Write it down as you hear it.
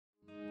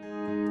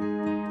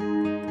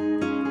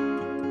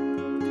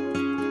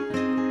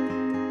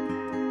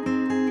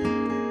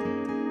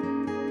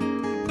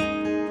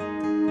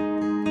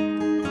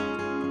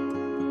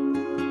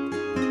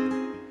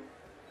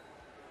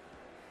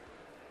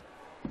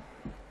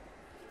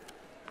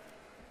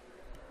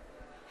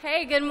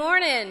Hey, good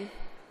morning.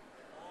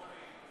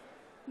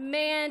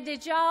 Man,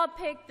 did y'all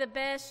pick the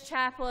best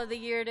chapel of the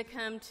year to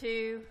come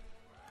to?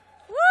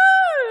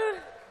 Woo!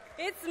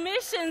 It's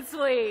Missions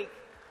Week.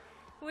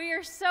 We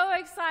are so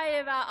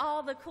excited about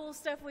all the cool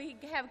stuff we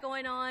have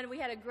going on. We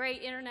had a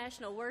great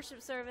international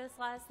worship service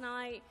last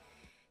night.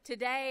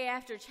 Today,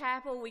 after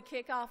chapel, we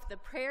kick off the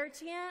prayer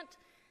tent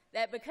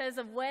that because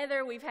of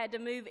weather, we've had to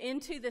move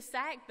into the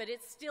SAC, but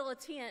it's still a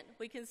tent.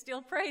 We can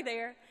still pray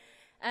there.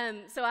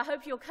 So I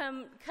hope you'll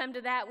come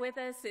to that with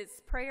us.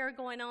 It's prayer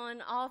going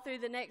on all through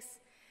the next,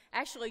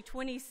 actually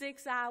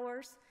 26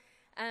 hours,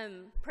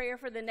 prayer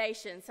for the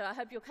nation. So I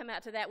hope you'll come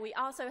out to that. We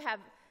also have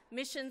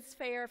missions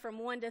fair from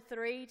 1 to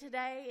 3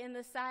 today in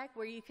the SAC,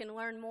 where you can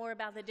learn more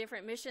about the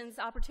different missions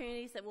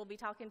opportunities that we'll be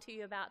talking to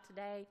you about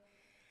today.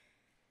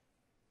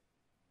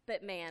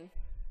 But man,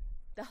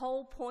 the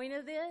whole point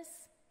of this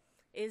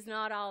is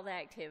not all the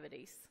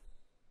activities.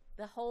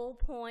 The whole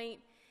point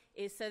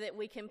is so that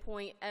we can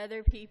point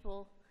other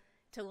people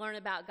to learn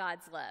about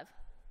God's love.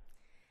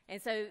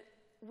 And so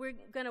we're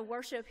going to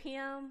worship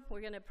him,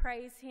 we're going to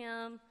praise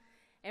him,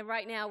 and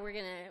right now we're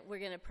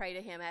going to pray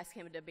to him, ask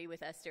him to be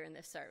with us during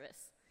this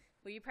service.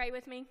 Will you pray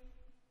with me?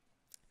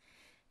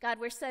 God,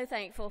 we're so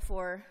thankful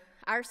for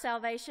our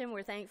salvation.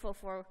 We're thankful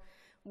for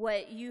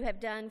what you have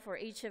done for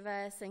each of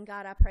us. And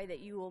God, I pray that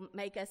you will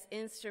make us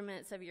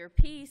instruments of your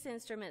peace,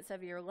 instruments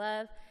of your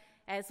love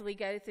as we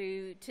go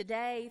through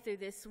today, through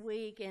this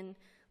week, and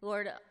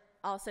Lord,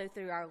 also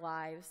through our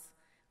lives.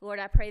 Lord,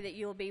 I pray that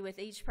you will be with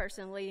each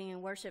person leading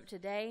in worship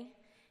today,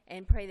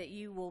 and pray that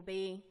you will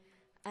be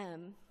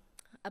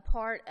a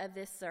part of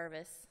this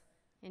service.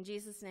 In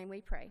Jesus' name we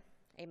pray.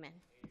 Amen.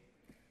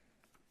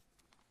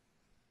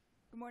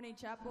 Good morning,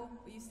 chapel.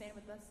 Will you stand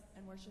with us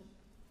and worship?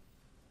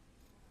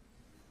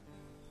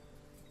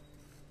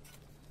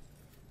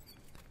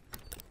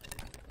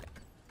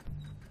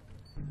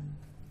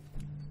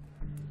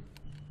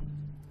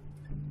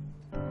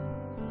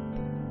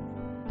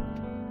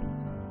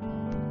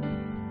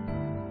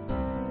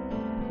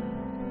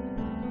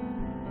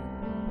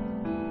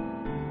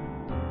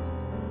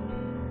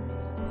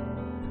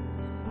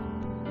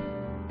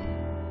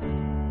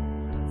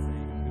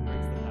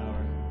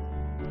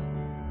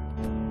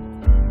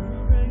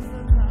 Who breaks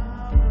the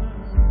power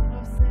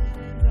of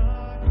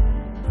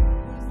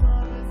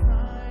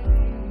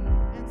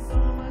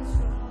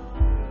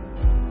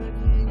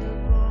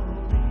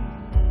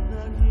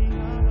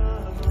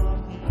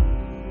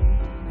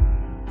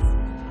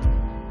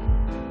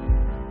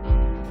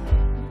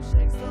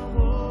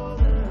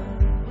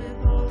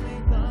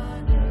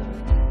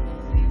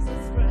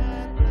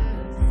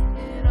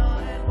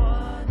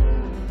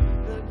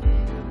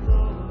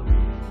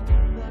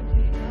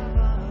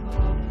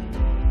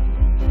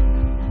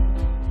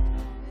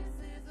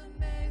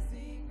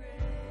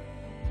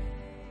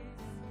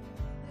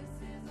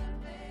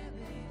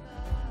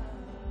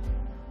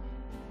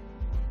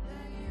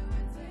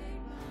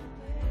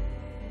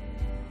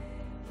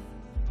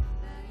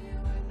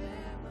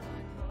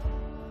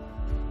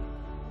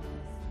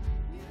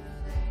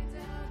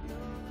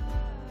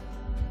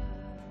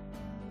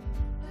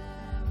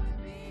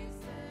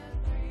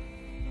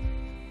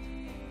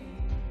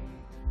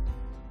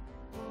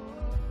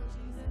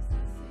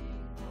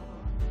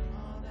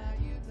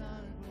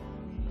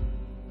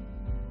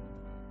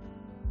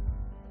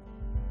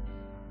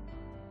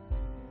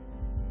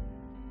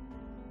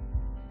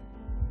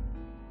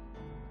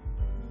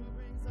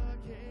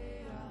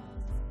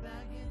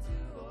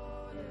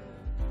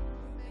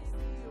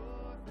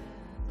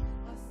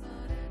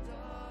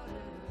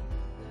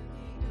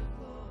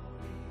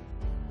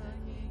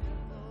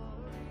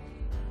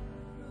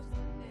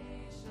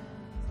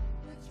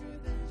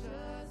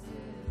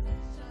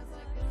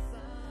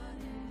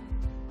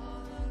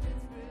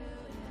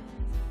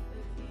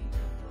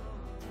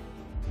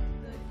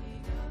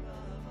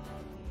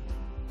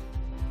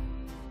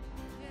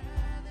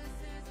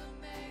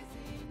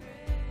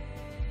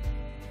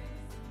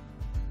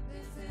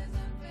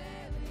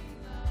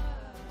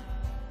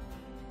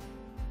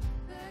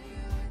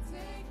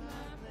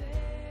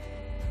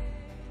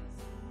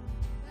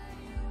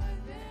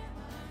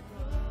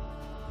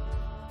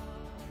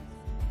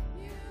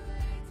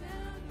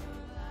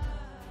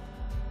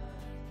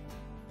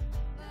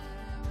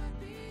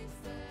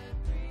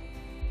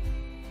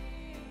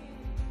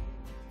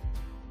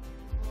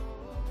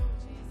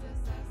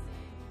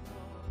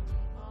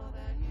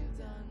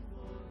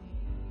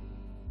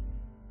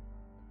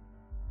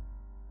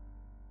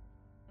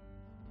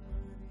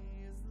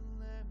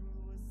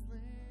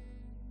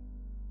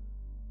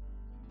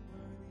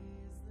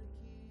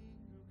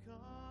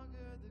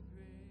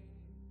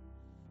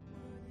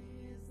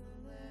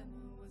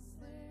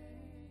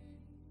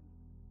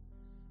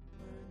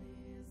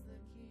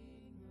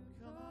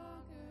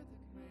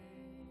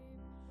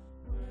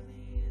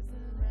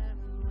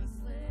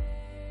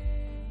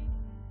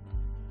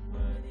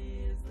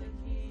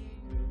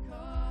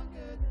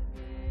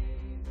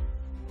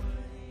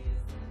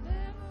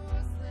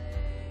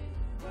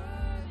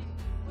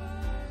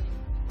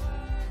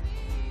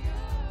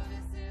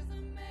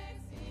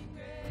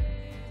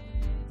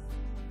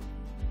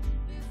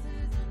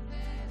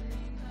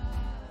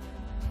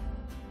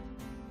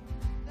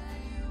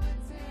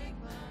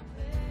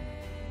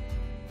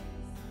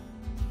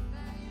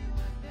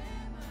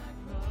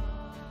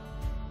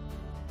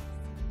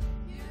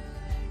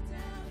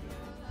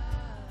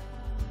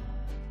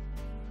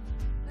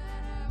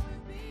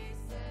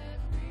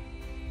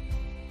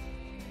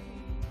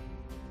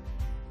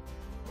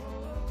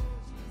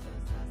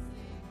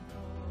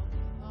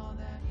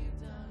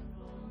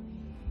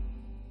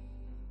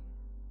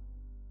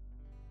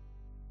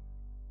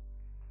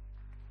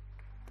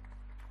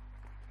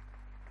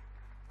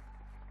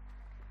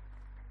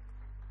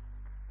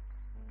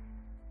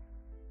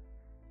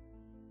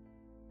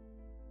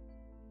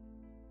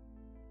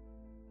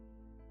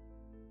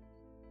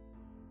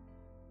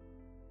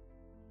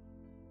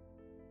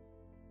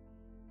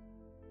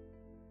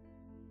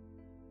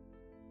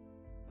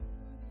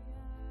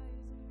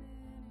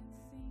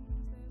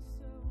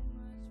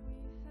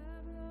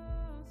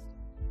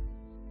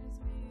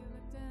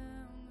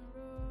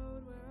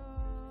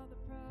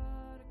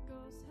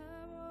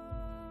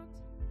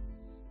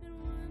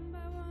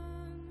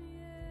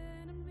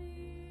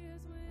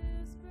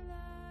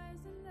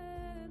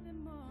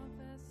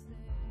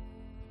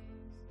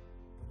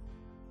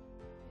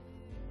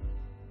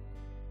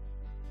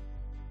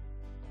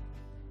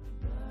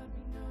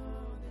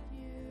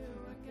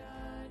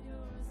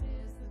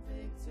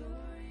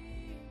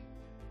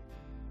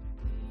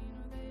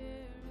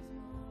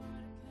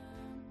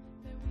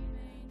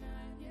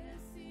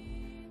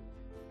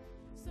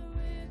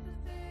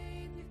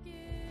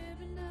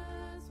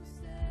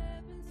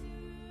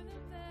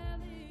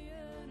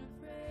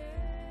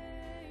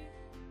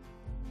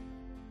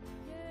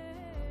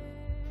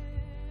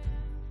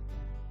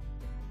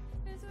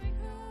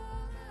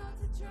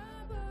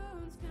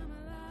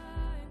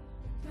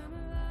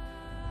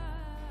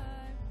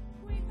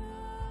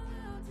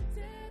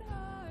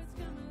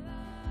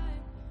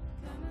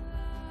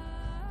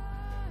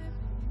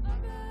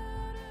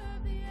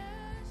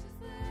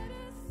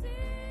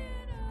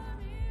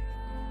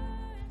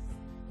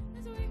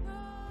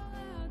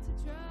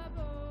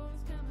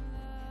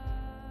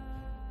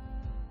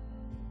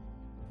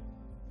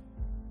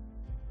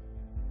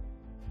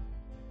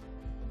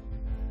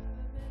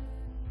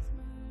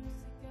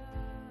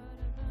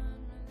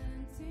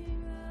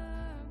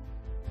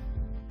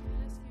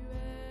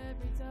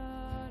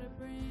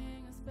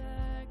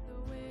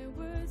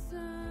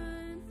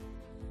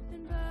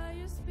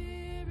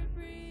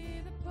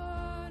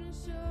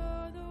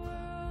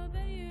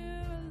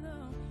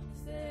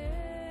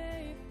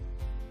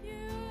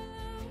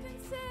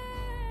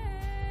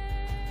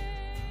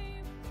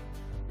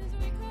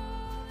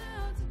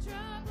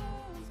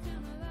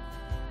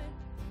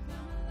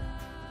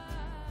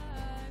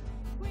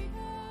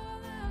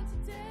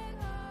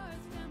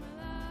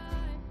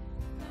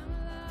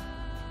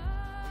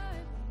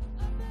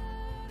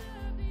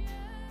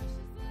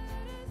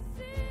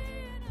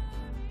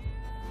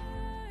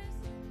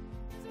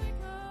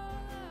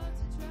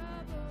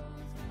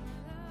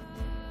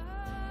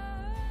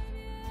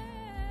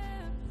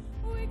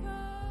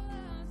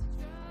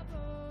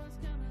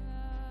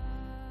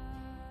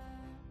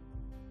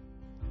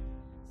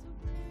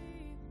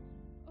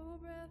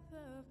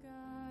breath of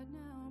God,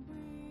 now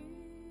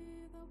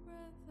breathe, oh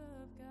breath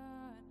of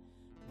God.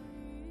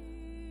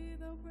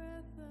 Breathe, oh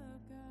breath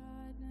of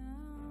God,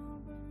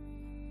 now breathe.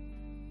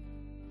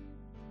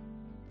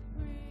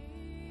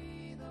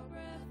 Breathe, oh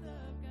breath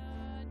of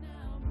God,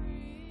 now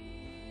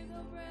breathe,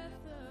 oh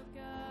breath of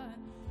God.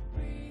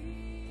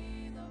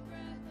 Breathe, oh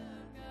breath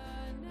of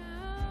God,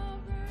 now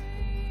breathe.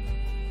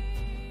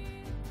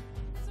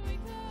 As we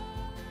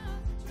call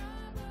out to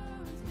dry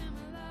bones, come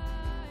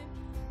alive,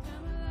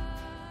 come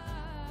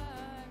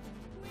alive.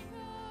 We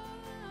call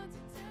out to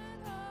dead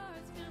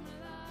hearts, come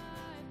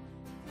alive,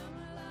 come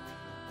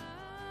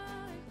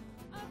alive.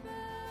 Up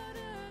out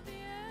of the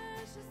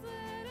ashes,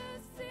 let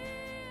us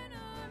see an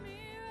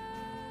army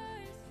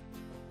rise.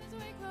 As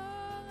we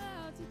call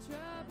out to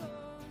dry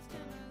bones,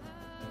 come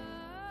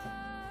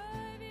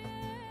alive,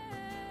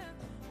 yeah.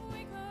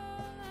 We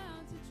call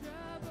out to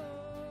dry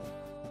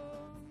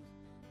bones,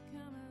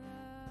 come alive.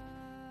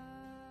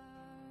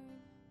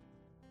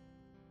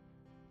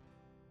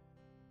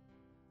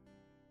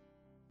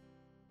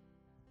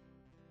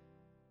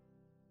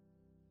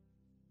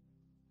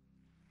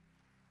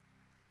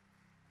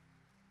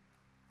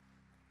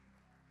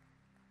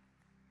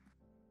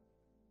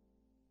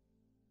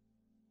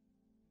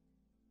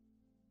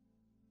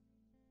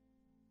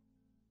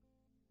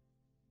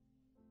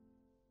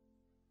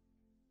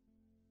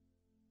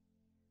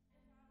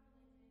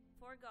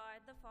 For God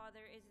the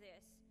Father is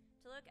this,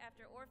 to look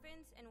after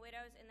orphans and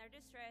widows in their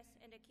distress,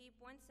 and to keep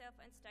oneself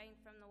unstained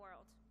from the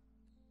world.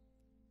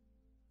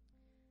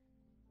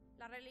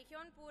 La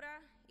religión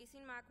pura y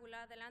sin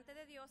mácula delante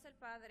de Dios el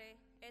Padre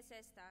es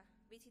esta: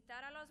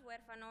 visitar a los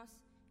huérfanos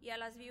y a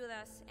las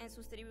viudas en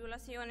sus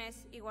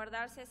tribulaciones y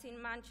guardarse sin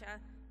mancha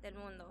del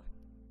mundo.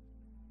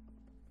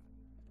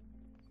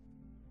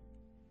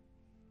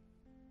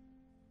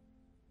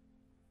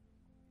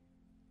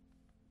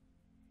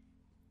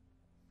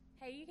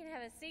 Hey, you can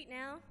have a seat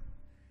now.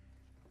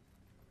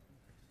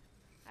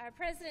 Our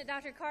president,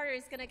 Dr. Carter,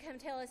 is going to come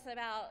tell us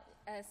about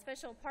a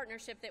special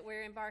partnership that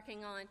we're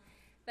embarking on.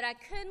 But I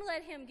couldn't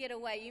let him get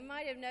away. You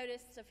might have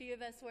noticed a few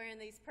of us wearing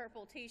these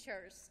purple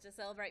T-shirts to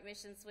celebrate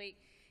Missions Week.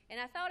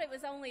 And I thought it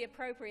was only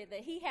appropriate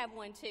that he have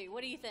one too.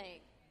 What do you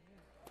think?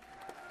 I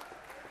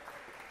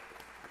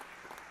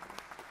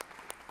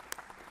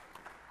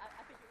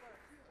think it works.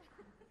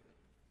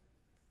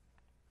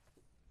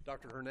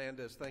 Dr.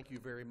 Hernandez, thank you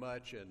very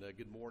much, and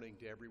good morning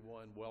to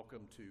everyone.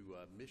 Welcome to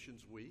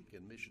Missions Week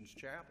and Missions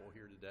Chapel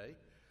here today.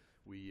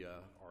 We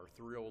are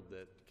thrilled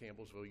that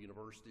Campbellsville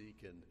University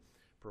can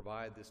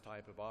provide this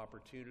type of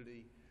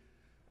opportunity.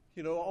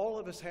 You know, all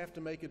of us have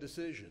to make a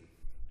decision.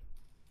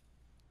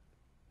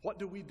 What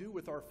do we do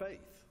with our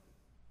faith?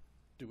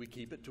 Do we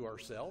keep it to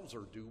ourselves,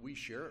 or do we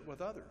share it with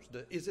others?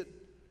 Is it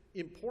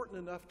important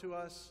enough to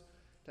us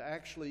to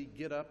actually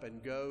get up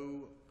and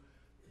go,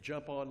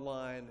 jump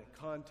online,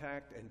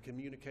 contact and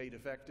communicate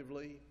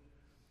effectively,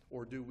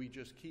 or do we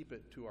just keep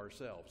it to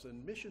ourselves?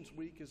 And Missions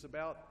Week is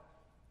about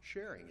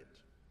sharing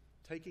it,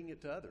 taking it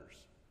to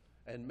others,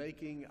 and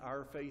making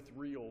our faith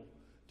real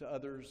to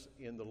others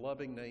in the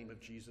loving name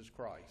of Jesus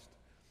Christ.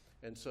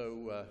 And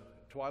so,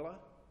 Twyla,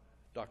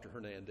 Dr.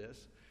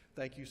 Hernandez,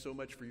 thank you so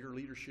much for your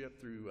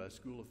leadership through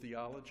School of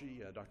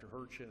Theology, Dr.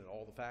 Hirchin and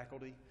all the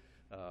faculty.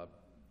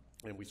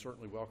 And we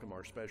certainly welcome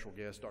our special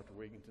guest, Dr.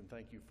 Wigington.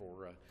 Thank you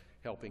for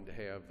helping to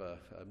have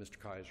Mr.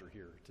 Kaiser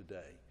here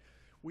today.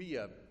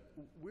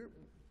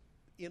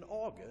 In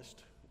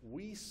August,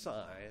 we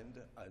signed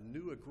a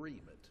new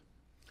agreement.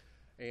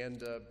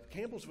 And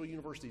Campbellsville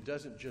University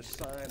doesn't just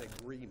sign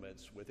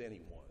agreements with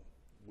anyone.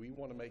 We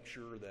want to make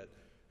sure that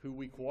who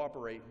we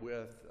cooperate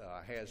with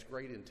has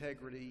great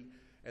integrity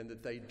and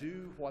that they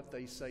do what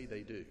they say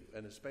they do,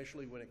 and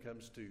especially when it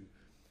comes to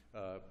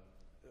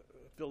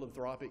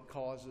philanthropic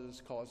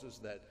causes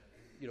that,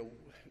 you know,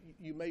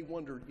 you may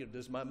wonder, you know,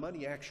 does my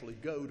money actually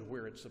go to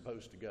where it's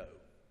supposed to go?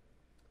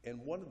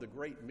 And one of the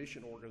great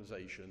mission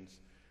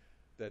organizations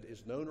that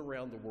is known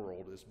around the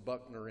world is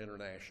Buckner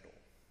International.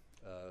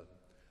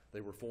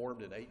 They were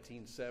formed in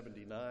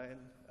 1879,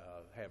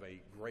 have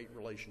a great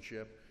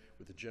relationship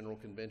with the General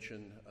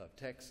Convention of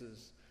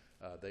Texas.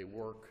 They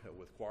work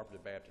with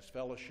Cooperative Baptist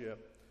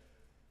Fellowship,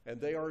 and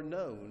they are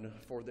known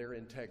for their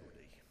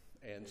integrity.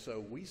 And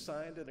so we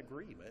signed an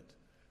agreement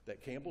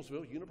that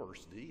Campbellsville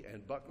University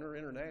and Buckner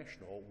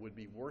International would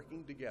be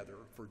working together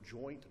for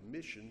joint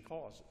mission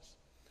causes.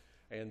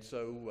 And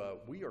so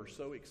we are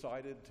so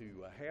excited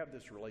to have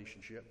this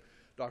relationship.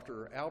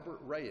 Dr. Albert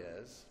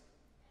Reyes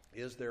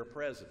is their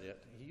president.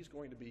 He's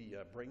going to be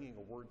bringing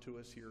a word to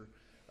us here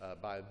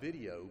by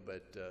video,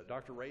 but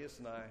Dr. Reyes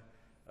and I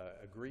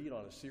agreed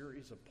on a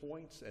series of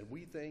points, and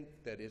we think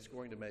that it's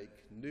going to make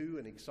new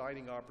and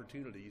exciting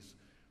opportunities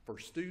for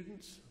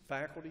students,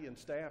 faculty, and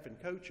staff and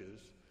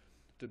coaches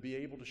to be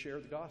able to share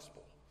the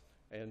gospel.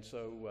 And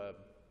so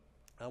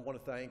I want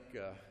to thank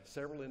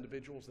several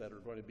individuals that are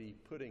going to be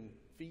putting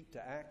feet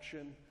to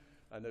action.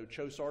 I know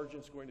Cho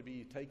Sargent's going to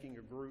be taking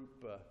a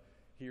group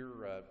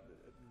here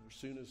as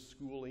soon as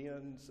school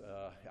ends.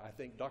 I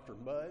think Dr.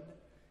 Mudd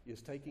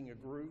is taking a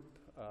group,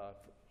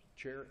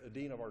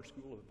 Dean of our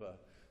School of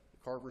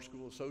Carver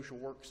School of Social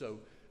Work. So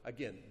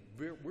again,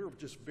 we're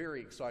just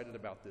very excited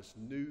about this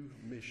new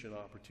mission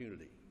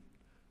opportunity.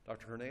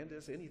 Dr.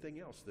 Hernandez, anything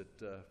else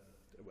that,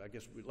 I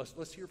guess,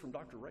 let's hear from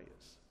Dr.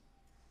 Reyes.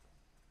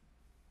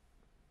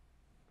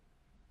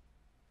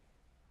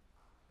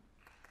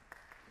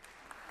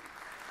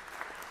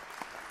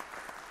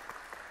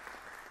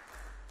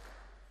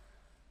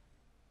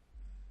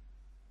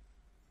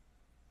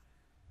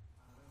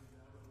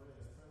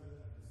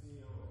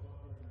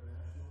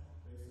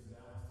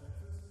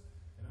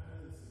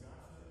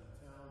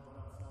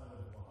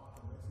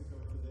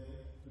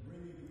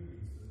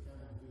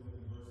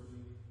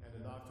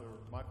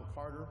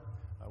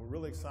 We're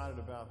really excited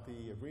about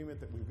the agreement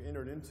that we've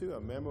entered into,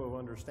 a memo of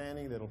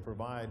understanding that will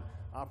provide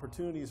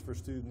opportunities for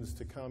students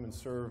to come and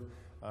serve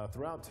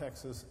throughout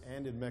Texas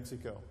and in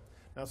Mexico.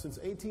 Now, since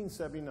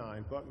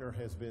 1879, Buckner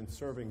has been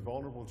serving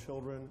vulnerable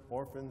children,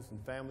 orphans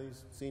and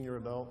families, senior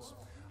adults.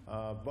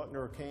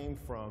 Buckner came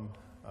from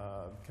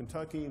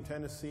Kentucky and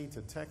Tennessee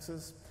to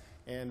Texas,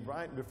 and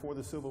right before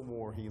the Civil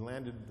War, he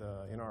landed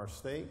in our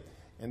state,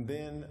 and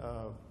then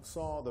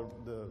saw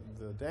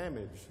the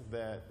damage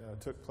that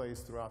took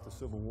place throughout the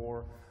Civil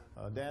War.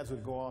 Dads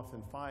would go off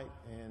and fight,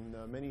 and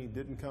many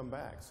didn't come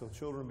back. So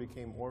children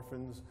became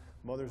orphans,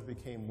 mothers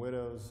became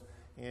widows,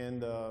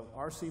 and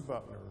R.C.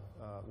 Buckner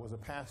was a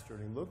pastor,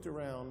 and he looked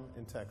around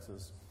in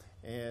Texas,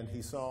 and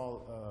he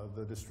saw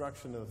the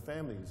destruction of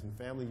families and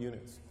family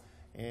units,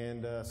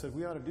 and said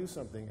we ought to do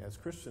something as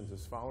Christians,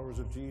 as followers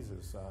of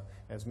Jesus,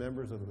 as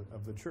members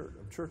of the church,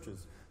 of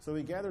churches. So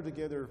he gathered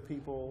together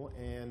people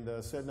and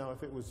said, now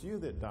if it was you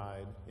that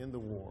died in the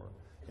war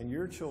and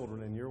your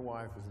children and your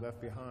wife was left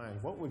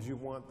behind, what would you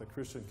want the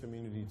Christian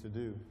community to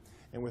do?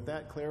 And with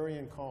that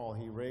clarion call,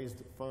 he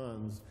raised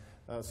funds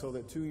so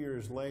that 2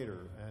 years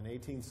later, in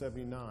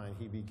 1879,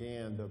 he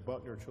began the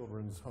Buckner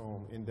Children's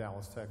Home in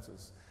Dallas,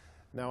 Texas.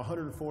 Now,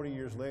 140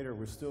 years later,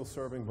 we're still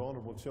serving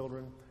vulnerable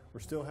children. We're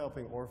still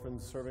helping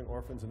orphans, serving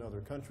orphans in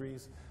other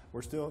countries.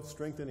 We're still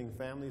strengthening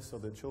families so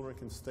that children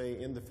can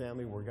stay in the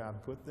family where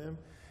God put them.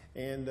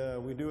 And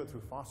we do it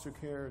through foster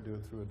care, do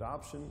it through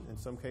adoption. In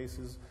some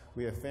cases,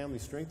 we have family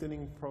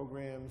strengthening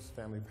programs,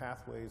 family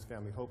pathways,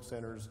 family hope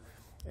centers.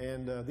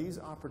 And these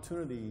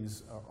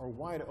opportunities are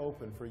wide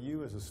open for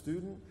you as a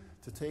student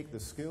to take the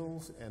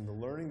skills and the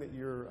learning that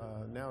you're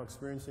now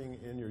experiencing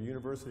in your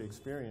university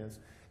experience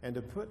and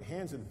to put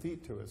hands and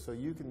feet to it so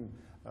you can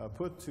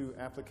put to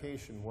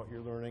application what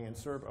you're learning and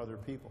serve other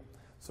people.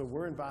 So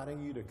we're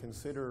inviting you to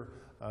consider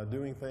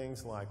doing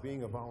things like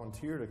being a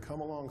volunteer to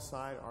come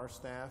alongside our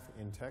staff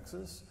in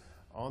Texas,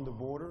 on the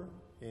border,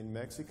 in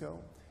Mexico,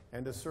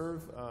 and to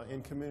serve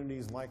in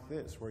communities like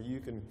this where you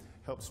can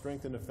help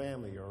strengthen a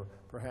family or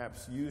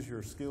perhaps use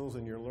your skills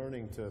and your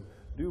learning to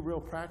do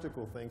real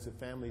practical things that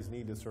families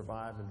need to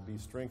survive and to be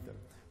strengthened.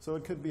 So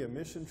it could be a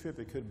mission trip,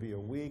 it could be a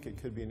week, it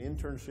could be an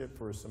internship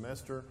for a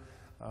semester,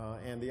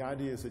 and the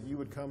idea is that you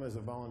would come as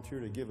a volunteer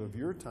to give of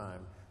your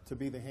time to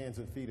be the hands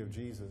and feet of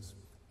Jesus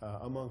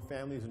among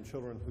families and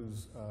children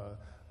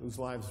whose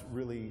lives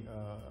really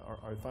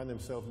find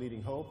themselves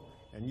needing hope,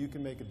 and you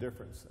can make a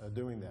difference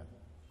doing that.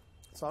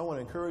 So I want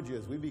to encourage you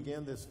as we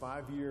begin this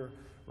 5-year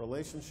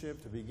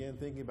relationship to begin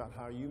thinking about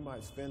how you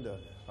might spend a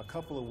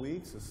couple of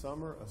weeks, a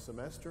summer, a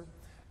semester,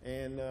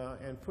 and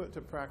put to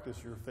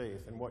practice your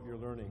faith and what you're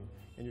learning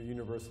in your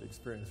university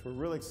experience. We're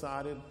really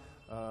excited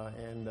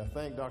and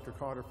thank Dr.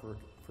 Carter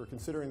for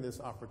considering this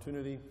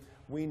opportunity.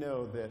 We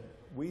know that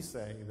we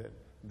say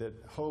that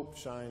hope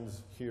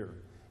shines here.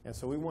 And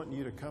so we want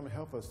you to come and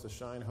help us to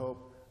shine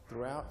hope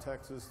throughout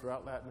Texas,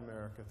 throughout Latin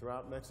America,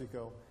 throughout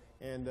Mexico,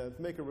 and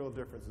make a real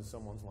difference in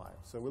someone's life.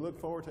 So we look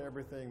forward to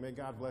everything. May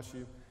God bless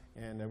you,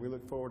 and we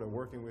look forward to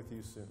working with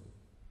you soon.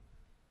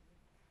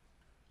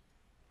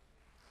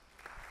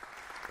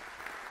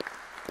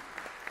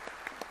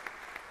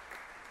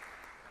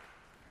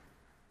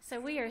 So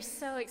we are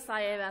so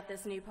excited about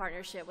this new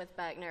partnership with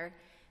Buckner.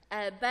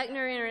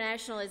 Buckner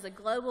International is a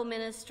global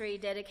ministry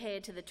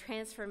dedicated to the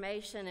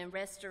transformation and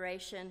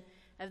restoration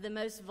of the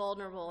most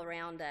vulnerable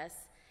around us.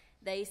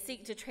 They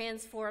seek to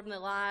transform the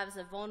lives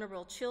of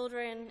vulnerable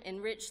children,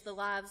 enrich the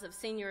lives of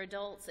senior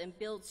adults, and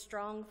build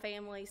strong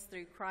families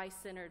through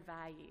Christ-centered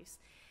values.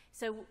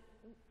 So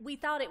we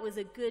thought it was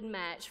a good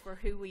match for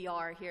who we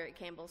are here at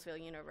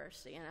Campbellsville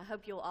University, and I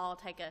hope you'll all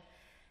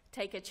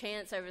take a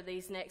chance over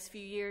these next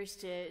few years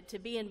to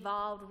be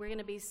involved. We're going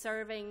to be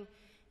serving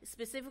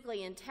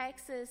specifically in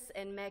Texas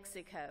and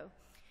Mexico.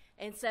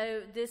 And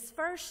so this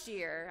first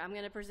year, I'm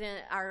going to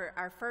present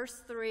our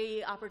first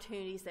 3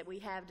 opportunities that we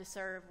have to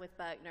serve with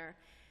Buckner.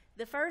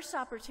 The first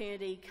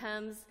opportunity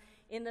comes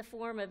in the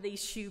form of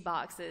these shoe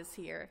boxes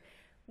here.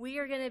 We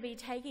are going to be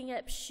taking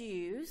up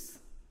shoes,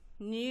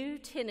 new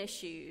tennis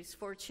shoes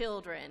for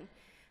children,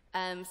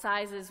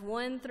 sizes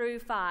 1 through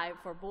 5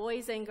 for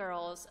boys and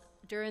girls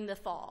during the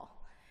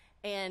fall.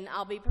 And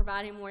I'll be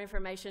providing more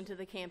information to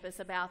the campus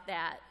about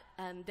that.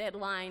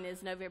 Deadline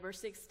is November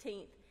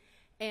 16th.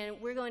 And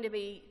we're going to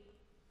be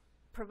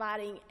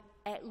providing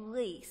at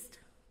least,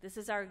 this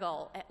is our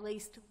goal, at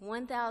least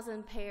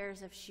 1,000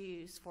 pairs of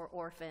shoes for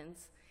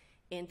orphans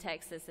in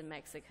Texas and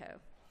Mexico.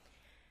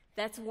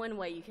 That's one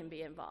way you can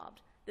be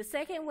involved. The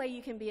second way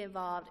you can be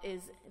involved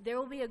is there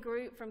will be a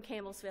group from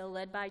Campbellsville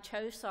led by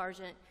Cho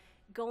Sargent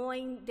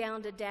going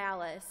down to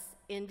Dallas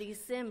in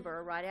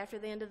December, right after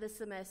the end of the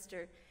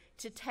semester,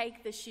 to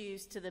take the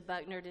shoes to the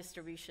Buckner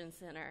Distribution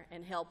Center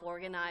and help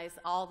organize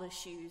all the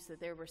shoes that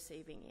they're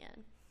receiving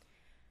in.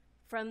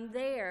 From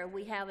there,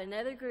 we have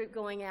another group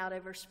going out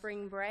over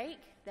spring break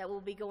that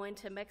will be going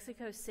to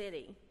Mexico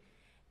City.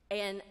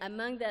 And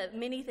among the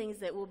many things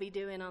that we'll be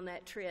doing on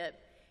that trip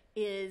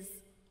is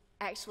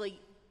actually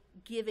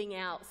giving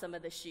out some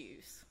of the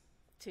shoes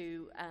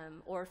to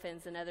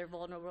orphans and other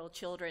vulnerable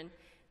children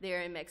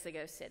there in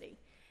Mexico City.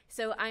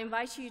 So I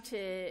invite you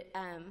to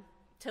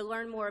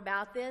learn more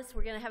about this.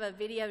 We're going to have a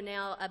video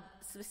now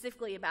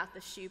specifically about the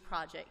shoe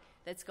project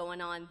that's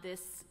going on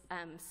this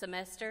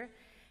semester.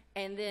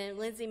 And then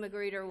Lindsay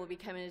Magruder will be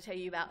coming to tell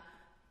you about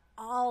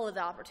all of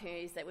the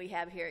opportunities that we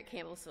have here at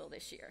Campbellsville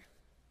this year.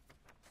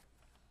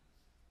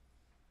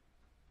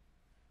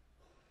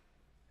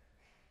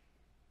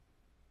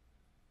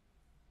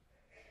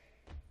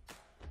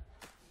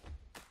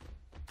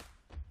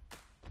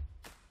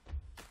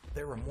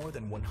 There are more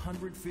than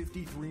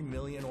 153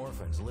 million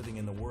orphans living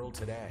in the world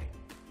today.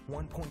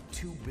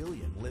 1.2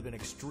 billion live in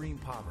extreme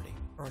poverty,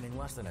 earning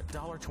less than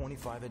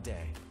 $1.25 a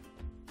day.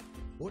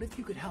 What if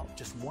you could help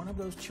just one of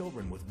those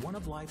children with one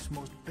of life's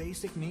most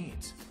basic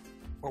needs?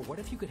 Or what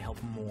if you could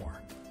help more?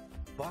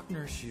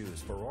 Buckner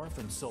Shoes for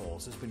Orphan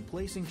Souls has been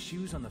placing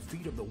shoes on the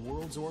feet of the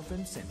world's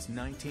orphans since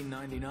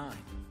 1999.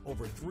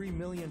 Over 3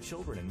 million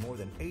children in more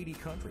than 80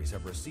 countries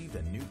have received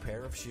a new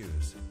pair of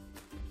shoes.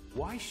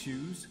 Why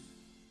shoes?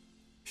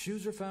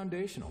 Shoes are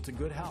foundational to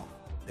good health.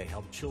 They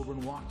help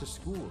children walk to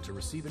school to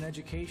receive an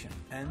education,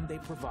 and they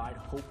provide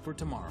hope for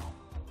tomorrow.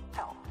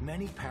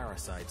 Many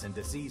parasites and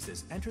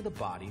diseases enter the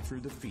body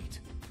through the feet.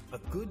 A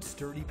good,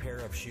 sturdy pair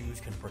of shoes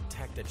can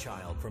protect a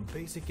child from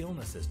basic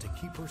illnesses to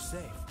keep her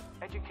safe.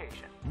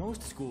 Education.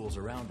 Most schools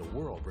around the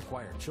world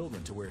require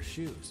children to wear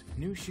shoes.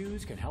 New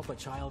shoes can help a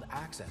child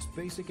access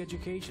basic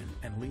education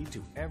and lead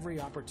to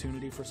every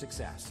opportunity for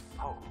success.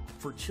 Hope.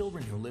 For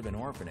children who live in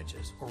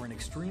orphanages or in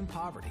extreme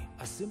poverty,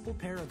 a simple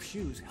pair of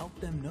shoes help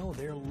them know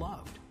they're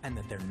loved and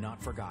that they're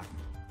not forgotten.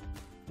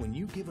 When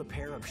you give a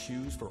pair of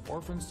shoes for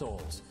orphan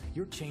souls,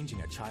 you're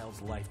changing a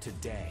child's life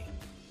today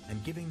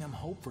and giving them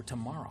hope for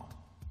tomorrow.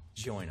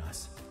 Join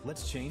us.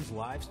 Let's change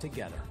lives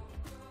together.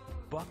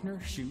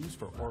 Buckner Shoes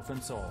for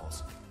Orphan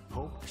Souls.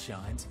 Hope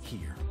shines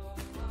here.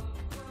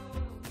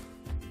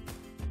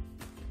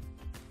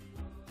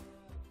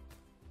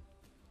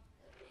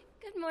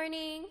 Good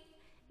morning.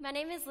 My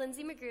name is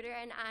Lindsay Magruder,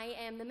 and I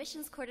am the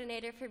missions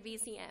coordinator for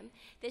VCM.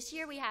 This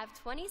year we have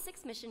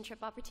 26 mission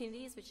trip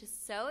opportunities, which is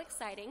so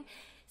exciting.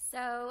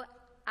 So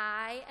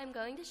I am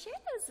going to share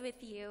those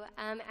with you.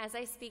 As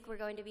I speak, we're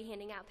going to be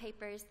handing out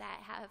papers that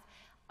have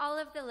all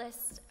of the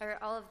lists, or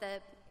all of the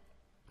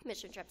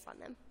mission trips on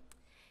them.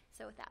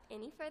 So without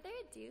any further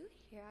ado,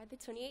 here are the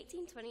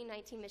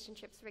 2018-2019 mission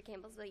trips for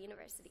Campbellsville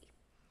University.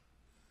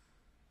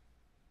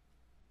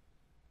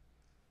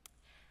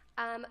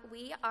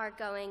 We are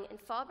going in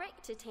fall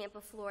break to Tampa,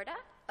 Florida,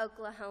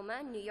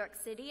 Oklahoma, New York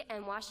City,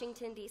 and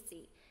Washington,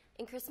 D.C.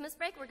 In Christmas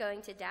break, we're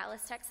going to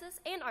Dallas, Texas,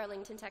 and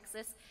Arlington,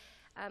 Texas,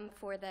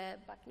 for the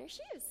Buckner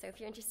shoes. So if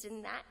you're interested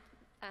in that,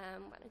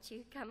 why don't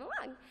you come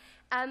along?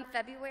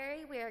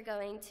 February, we are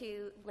going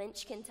to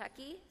Lynch,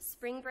 Kentucky.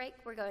 Spring break,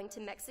 we're going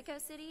to Mexico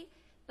City,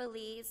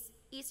 Belize,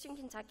 Eastern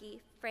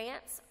Kentucky,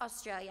 France,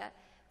 Australia,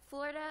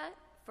 Florida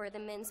for the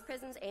men's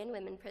prisons and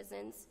women's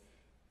prisons,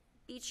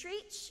 Beach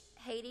Reach,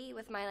 Haiti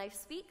with My Life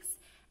Speaks,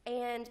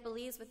 and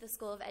Belize with the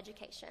School of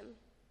Education.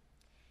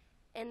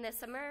 In the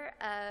summer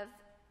of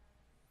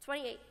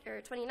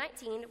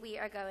 2019, we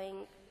are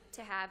going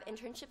to have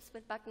internships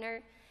with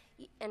Buckner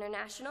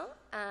International.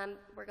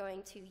 We're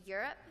going to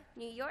Europe,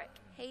 New York,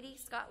 Haiti,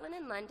 Scotland,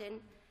 and London,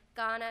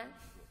 Ghana,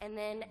 and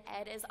then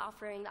Ed is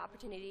offering the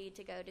opportunity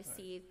to go to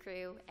see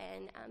crew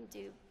and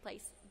do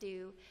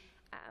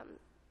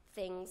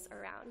things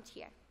around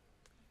here.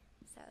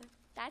 So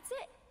that's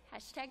it.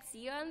 Hashtag see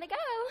you on the go.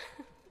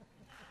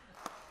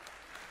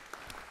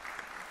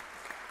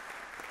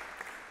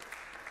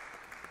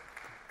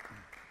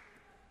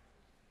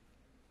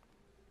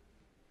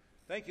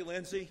 Thank you,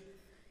 Lindsay.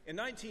 In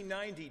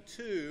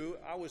 1992,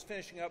 I was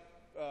finishing up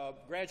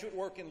graduate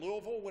work in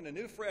Louisville when a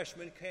new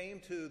freshman came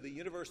to the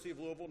University of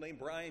Louisville named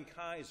Brian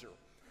Kaiser.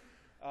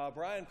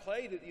 Brian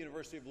played at the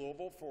University of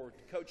Louisville for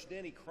Coach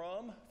Denny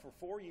Crum for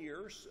 4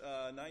 years,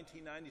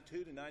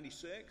 1992 to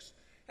 96.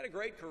 Had a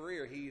great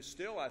career. He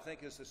still, I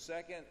think, is the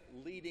second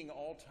leading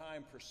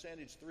all-time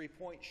percentage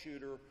three-point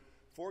shooter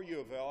for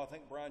U of L. I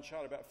think Brian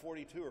shot about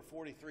 42 or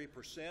 43%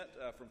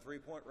 from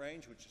three-point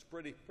range, which is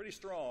pretty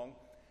strong.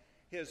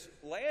 His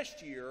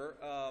last year,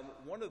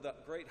 one of the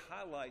great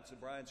highlights of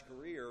Brian's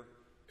career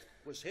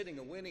was hitting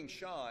a winning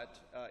shot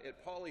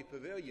at Pauley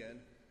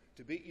Pavilion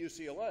to beat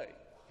UCLA.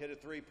 Hit a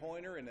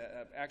three-pointer, and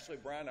actually,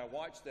 Brian, I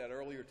watched that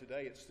earlier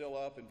today. It's still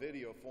up in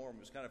video form.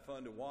 It was kind of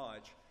fun to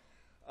watch.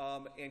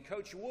 And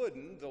Coach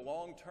Wooden, the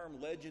long-term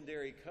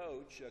legendary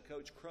coach,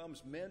 Coach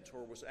Crum's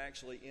mentor, was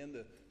actually in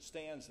the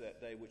stands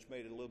that day, which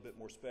made it a little bit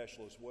more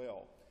special as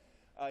well.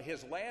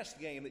 His last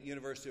game at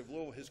University of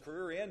Louisville, his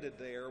career ended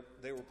there.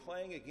 They were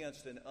playing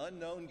against an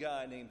unknown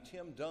guy named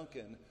Tim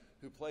Duncan,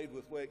 who played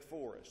with Wake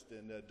Forest.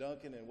 And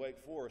Duncan and Wake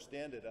Forest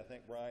ended, I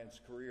think, Brian's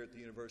career at the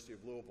University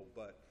of Louisville.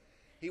 But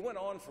he went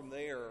on from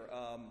there.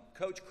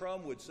 Coach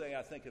Crum would say,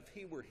 I think if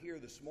he were here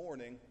this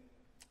morning,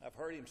 I've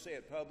heard him say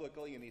it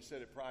publicly, and he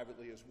said it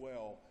privately as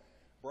well,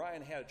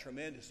 Brian had a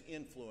tremendous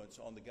influence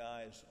on the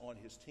guys on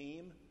his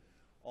team,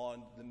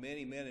 on the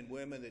many men and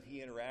women that he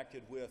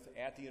interacted with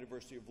at the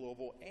University of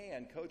Louisville,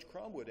 and Coach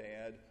Crum would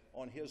add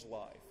on his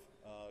life.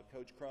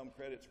 Coach Crum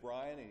credits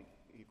Brian, and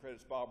he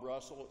credits Bob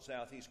Russell at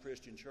Southeast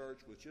Christian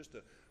Church with just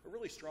a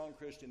really strong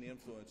Christian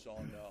influence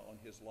on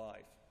his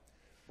life.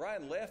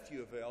 Brian left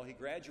U of L. He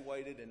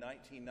graduated in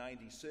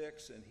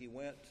 1996, and he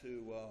went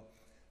to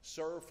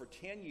served for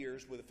 10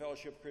 years with the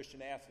Fellowship of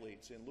Christian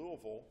Athletes in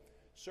Louisville,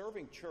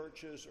 serving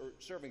churches or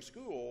serving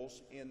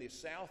schools in the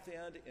South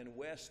End and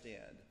West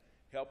End,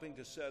 helping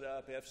to set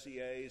up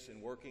FCAs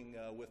and working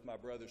with my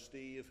brother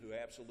Steve, who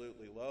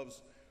absolutely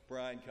loves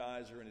Brian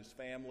Kaiser and his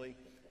family.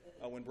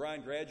 When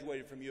Brian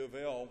graduated from U of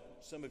L,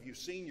 some of you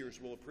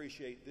seniors will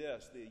appreciate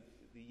this. The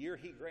year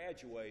he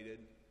graduated,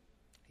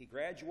 he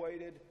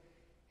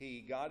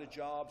got a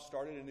job,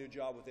 started a new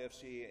job with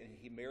FCA, and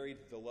he married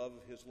the love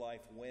of his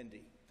life,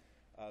 Wendy,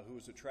 who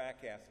was a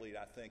track athlete,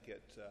 I think,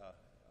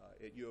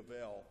 at U of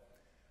L.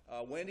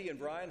 Wendy and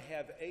Brian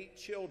have 8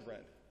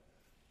 children.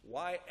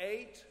 Why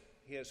 8?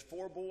 He has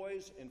 4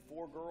 boys and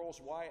 4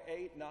 girls. Why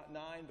 8, not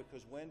 9?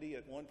 Because Wendy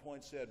at one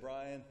point said,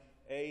 Brian,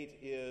 8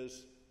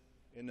 is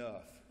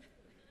enough.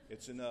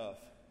 It's enough.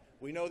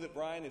 We know that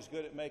Brian is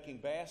good at making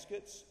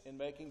baskets and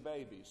making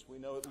babies. We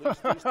know at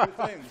least these 2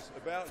 things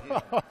about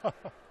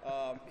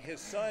him. His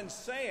son,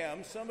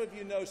 Sam, some of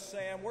you know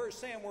Sam.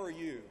 Sam, where are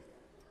you?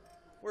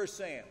 Where's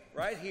Sam?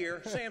 Right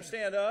here. Sam,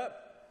 stand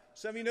up.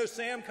 Some of you know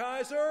Sam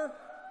Kaiser.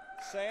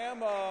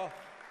 Sam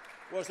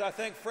was, I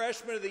think,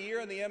 freshman of the year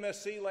in the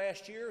MSC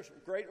last year.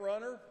 Great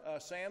runner.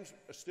 Sam's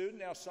a student,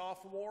 now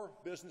sophomore,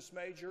 business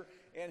major.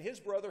 And his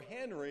brother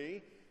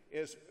Henry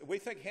we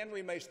think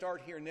Henry may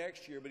start here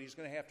next year, but he's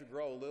going to have to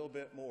grow a little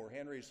bit more.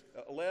 Henry's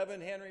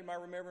 11, Henry, am I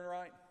remembering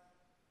right?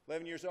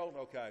 11 years old?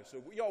 Okay,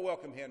 so y'all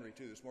welcome Henry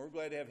too this morning. We're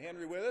glad to have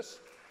Henry with us.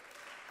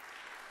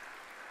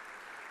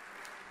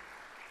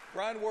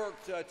 Brian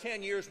worked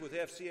 10 years with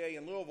FCA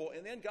in Louisville,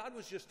 and then God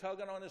was just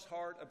tugging on his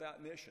heart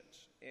about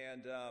missions.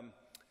 And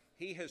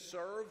he has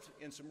served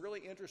in some really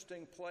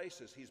interesting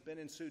places. He's been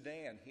in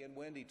Sudan. He and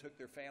Wendy took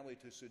their family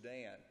to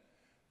Sudan.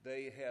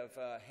 They have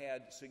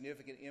had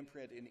significant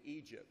imprint in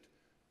Egypt,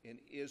 in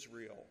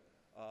Israel,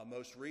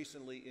 most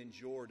recently in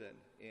Jordan.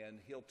 And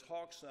he'll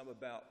talk some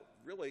about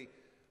really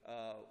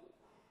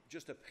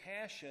just a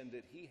passion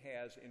that he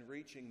has in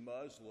reaching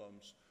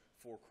Muslims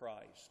for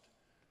Christ.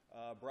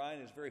 Brian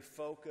is very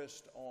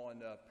focused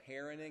on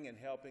parenting and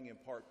helping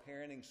impart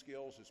parenting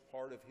skills as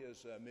part of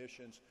his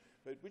missions.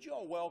 But would you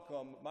all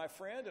welcome my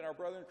friend and our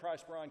brother in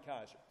Christ, Brian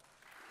Kaiser.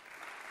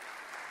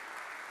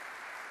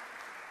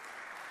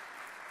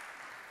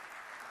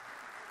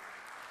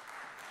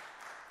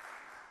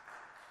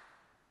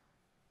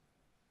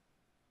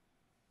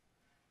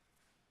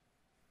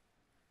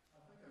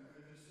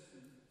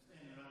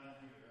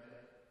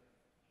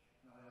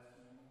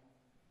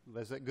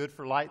 Is that good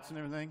for lights and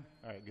everything?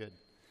 All right, good.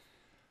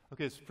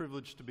 Okay, it's a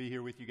privilege to be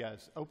here with you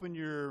guys. Open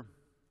your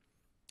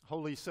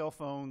holy cell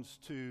phones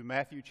to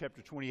Matthew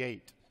chapter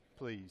 28,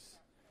 please.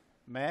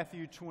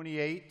 Matthew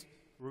 28.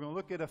 We're going to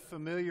look at a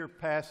familiar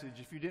passage.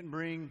 If you didn't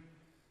bring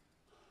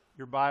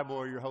your Bible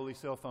or your holy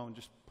cell phone,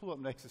 just pull up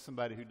next to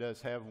somebody who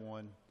does have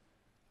one.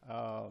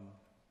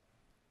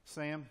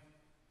 Sam,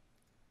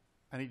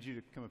 I need you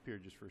to come up here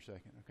just for a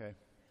second, okay?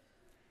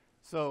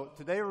 So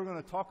today we're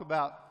going to talk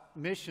about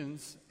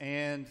missions,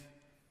 and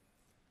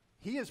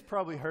he has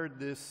probably heard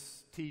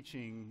this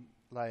teaching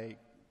like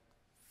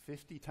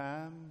 50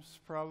 times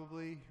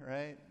probably,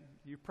 right?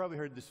 You've probably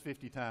heard this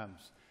 50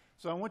 times.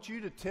 So I want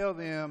you to tell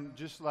them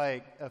just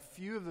like a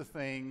few of the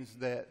things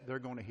that they're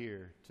going to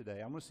hear today.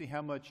 I'm going to see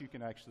how much you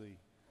can actually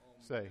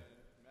say.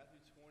 Matthew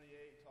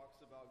 28 talks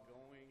about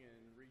going and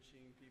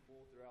reaching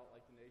people throughout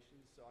like the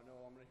nations, so I know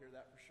I'm going to hear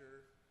that for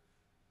sure.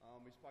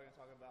 He's probably going to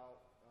talk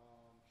about,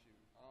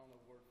 I don't know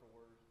word for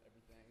word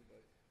everything,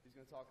 but he's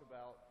going to talk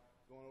about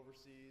going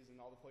overseas and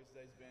all the places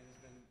that he's been.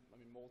 He's been,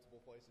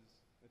 multiple places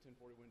in the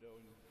 1040 window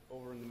and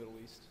over in the Middle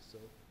East. So,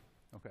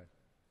 okay,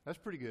 that's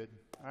pretty good.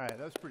 All right,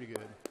 that's pretty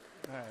good.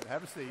 All right,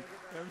 have a seat.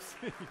 Have a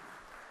seat.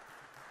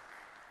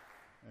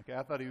 Okay,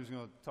 I thought he was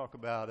going to talk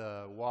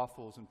about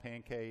waffles and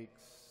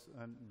pancakes,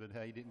 but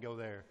hey, he didn't go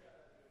there.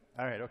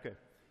 All right, okay.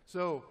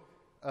 So,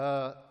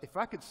 if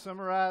I could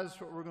summarize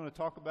what we're going to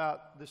talk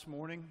about this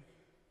morning,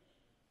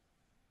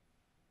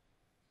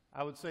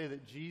 I would say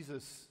that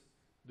Jesus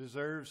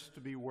deserves to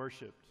be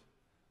worshiped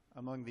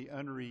among the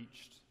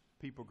unreached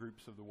people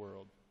groups of the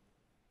world.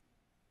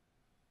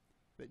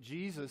 That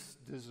Jesus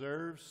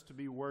deserves to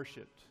be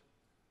worshiped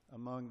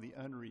among the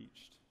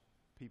unreached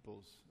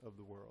peoples of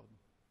the world.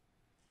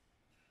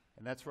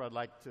 And that's where I'd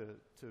like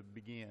to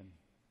begin.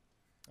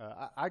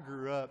 I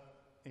grew up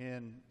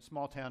in a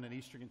small town in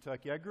eastern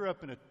Kentucky. I grew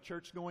up in a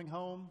church-going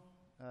home.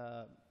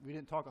 We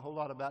didn't talk a whole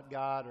lot about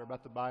God or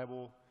about the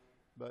Bible,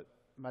 but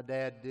my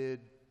dad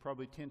did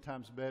probably 10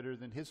 times better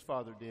than his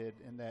father did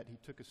in that he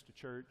took us to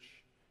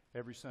church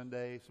every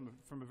Sunday.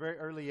 From a very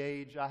early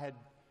age, I had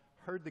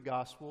heard the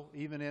gospel,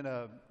 even in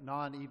a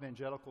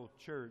non-evangelical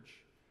church.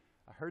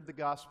 I heard the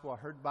gospel, I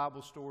heard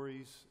Bible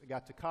stories. I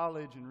got to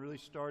college and really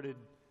started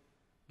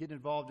getting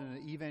involved in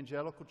an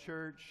evangelical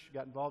church,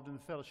 got involved in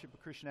the Fellowship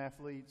of Christian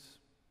Athletes.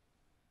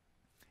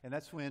 And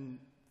that's when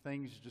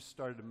things just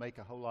started to make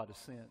a whole lot of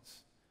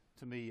sense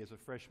to me as a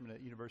freshman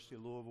at University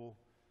of Louisville.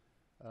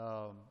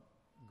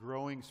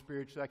 Growing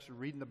spiritually, actually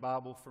reading the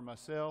Bible for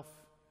myself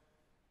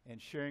and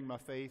sharing my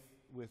faith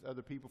with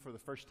other people for the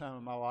first time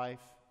in my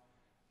life.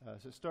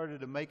 So it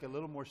started to make a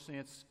little more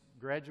sense.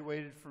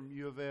 Graduated from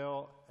U of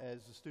L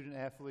as a student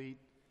athlete.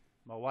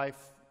 My wife,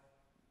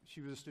 she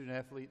was a student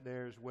athlete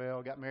there as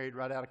well. Got married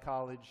right out of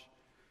college.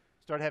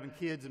 Started having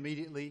kids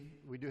immediately.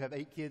 We do have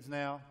 8 kids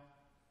now.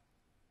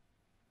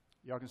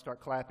 Y'all can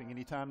start clapping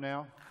anytime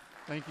now.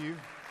 Thank you.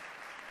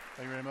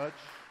 Thank you very much.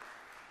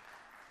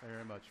 Thank you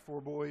very much.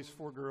 4 boys,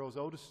 4 girls.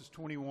 Oldest is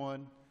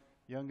 21.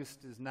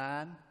 Youngest is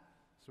 9.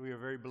 So we are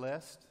very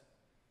blessed.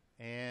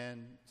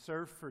 And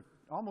served for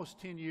almost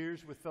 10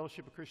 years with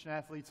Fellowship of Christian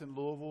Athletes in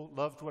Louisville.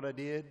 Loved what I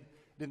did.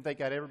 Didn't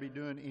think I'd ever be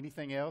doing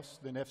anything else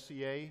than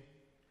FCA.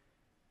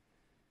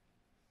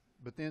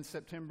 But then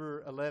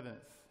September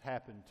 11th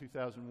happened,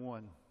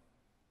 2001.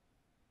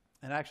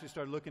 And I actually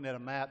started looking at a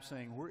map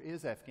saying, where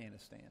is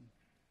Afghanistan?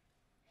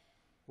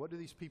 What do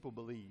these people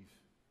believe?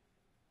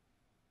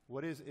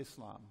 What is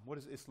Islam? What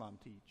does Islam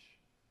teach?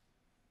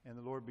 And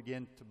the Lord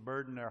began to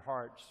burden our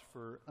hearts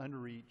for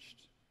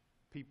unreached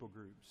people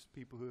groups,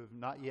 people who have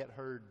not yet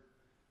heard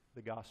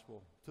the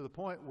gospel, to the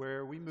point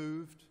where we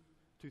moved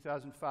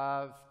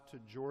 2005 to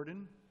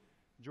Jordan.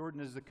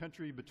 Jordan is the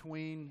country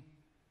between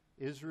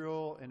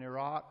Israel and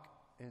Iraq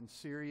and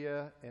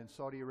Syria and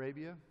Saudi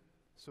Arabia.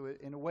 So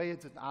in a way,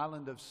 it's an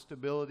island of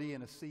stability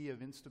and a sea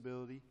of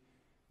instability.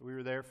 We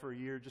were there for a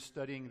year just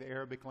studying the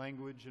Arabic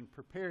language and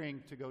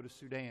preparing to go to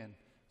Sudan.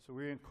 So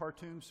we were in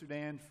Khartoum,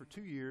 Sudan for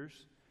 2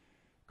 years.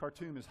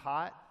 Khartoum is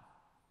hot,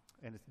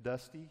 and it's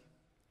dusty,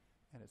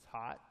 and it's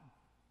hot,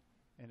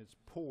 and it's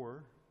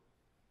poor,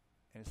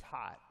 and it's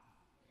hot.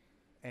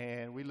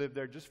 And we lived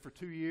there just for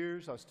 2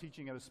 years. I was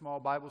teaching at a small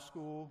Bible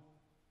school,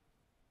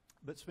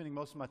 but spending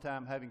most of my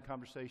time having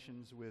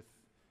conversations with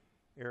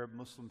Arab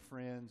Muslim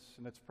friends,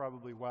 and that's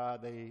probably why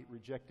they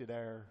rejected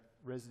our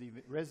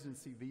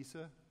residency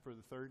visa for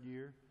the 3rd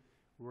year.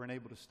 We weren't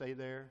able to stay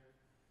there.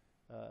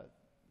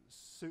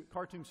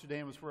 Khartoum,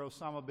 Sudan was where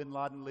Osama bin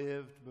Laden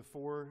lived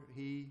before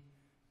he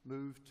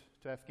moved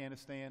to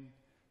Afghanistan.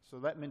 So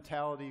that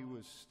mentality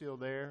was still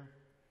there.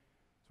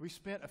 So we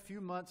spent a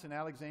few months in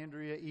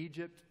Alexandria,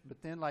 Egypt,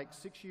 but then like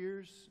 6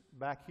 years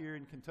back here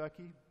in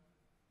Kentucky.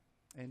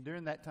 And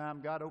during that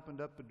time, God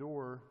opened up the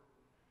door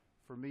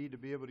for me to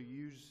be able to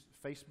use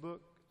Facebook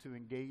to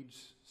engage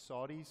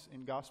Saudis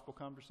in gospel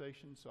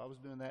conversations. So I was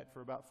doing that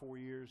for about 4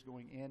 years,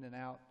 going in and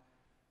out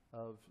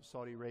of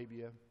Saudi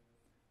Arabia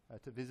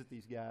to visit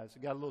these guys.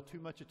 I got a little too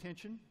much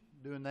attention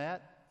doing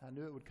that. I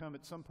knew it would come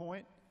at some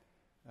point,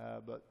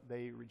 but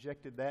they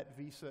rejected that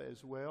visa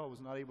as well. I was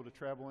not able to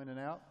travel in and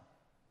out.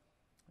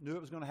 I knew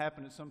it was going to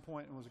happen at some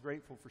point and was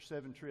grateful for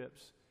 7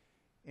 trips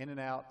in and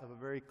out of a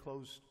very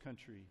closed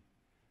country.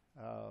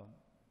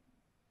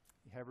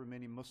 However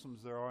many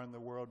Muslims there are in the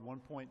world,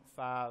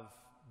 1.5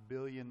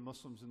 billion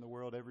Muslims in the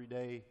world every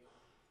day,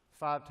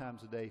 5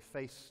 times a day,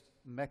 face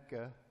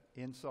Mecca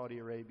in Saudi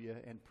Arabia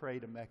and pray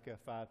to Mecca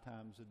 5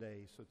 times a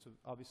day. So it's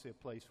obviously a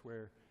place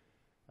where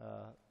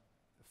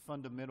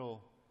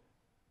fundamental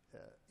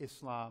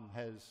Islam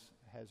has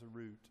a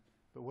root.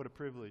 But what a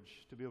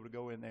privilege to be able to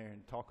go in there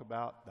and talk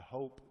about the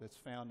hope that's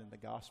found in the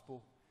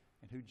gospel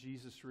and who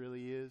Jesus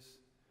really is.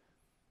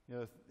 You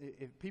know,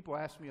 if people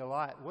ask me a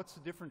lot, what's the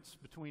difference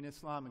between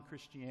Islam and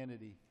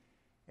Christianity?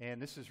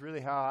 And this is really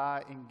how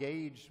I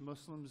engage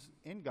Muslims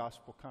in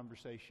gospel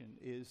conversation,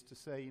 is to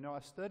say, you know, I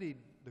studied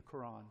the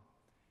Quran,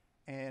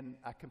 and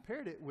I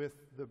compared it with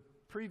the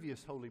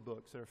previous holy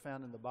books that are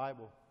found in the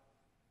Bible.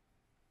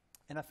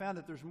 And I found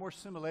that there's more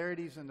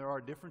similarities than there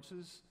are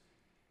differences,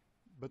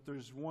 but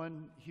there's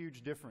one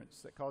huge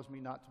difference that caused me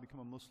not to become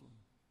a Muslim.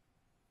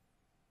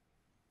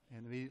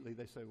 And immediately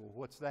they say, well,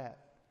 what's that?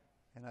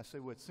 And I say,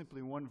 well, it's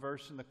simply one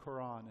verse in the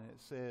Quran, and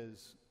it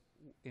says,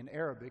 in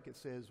Arabic, it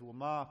says,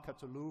 وَمَا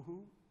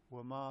قَتَلُوهُ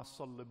وَمَا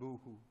صَلَّبُوهُ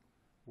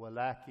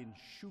وَلَكِنْ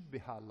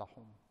شُبِّهَ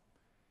لَهُمْ,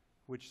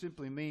 which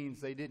simply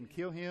means they didn't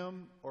kill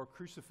him or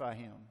crucify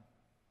him,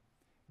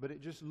 but it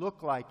just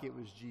looked like it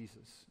was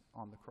Jesus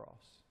on the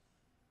cross.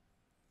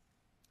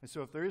 And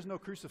so if there is no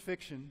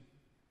crucifixion,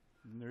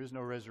 then there is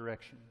no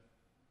resurrection,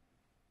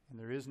 and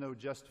there is no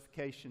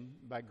justification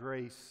by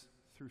grace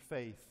through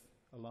faith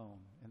alone,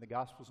 and the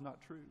gospel's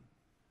not true.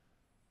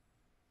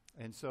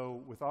 And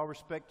so, with all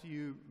respect to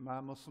you, my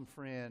Muslim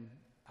friend,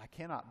 I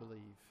cannot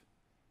believe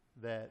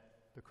that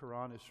the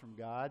Quran is from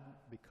God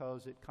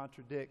because it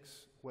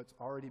contradicts what's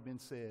already been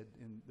said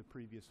in the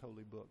previous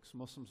holy books.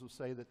 Muslims will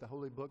say that the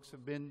holy books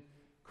have been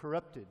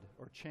corrupted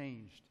or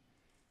changed,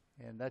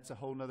 and that's a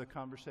whole other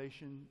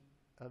conversation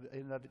in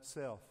and of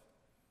itself.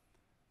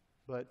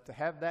 But to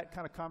have that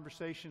kind of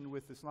conversation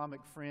with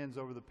Islamic friends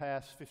over the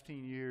past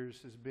 15 years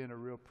has been a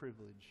real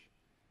privilege,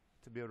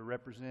 to be able to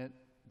represent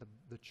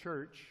the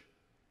church,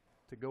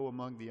 to go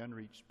among the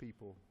unreached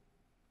people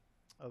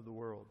of the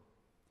world.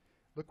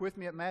 Look with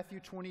me at Matthew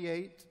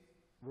 28.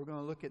 We're going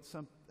to look at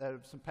some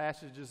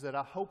passages that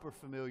I hope are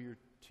familiar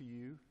to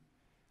you.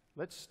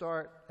 Let's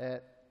start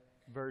at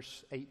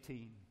verse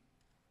 18.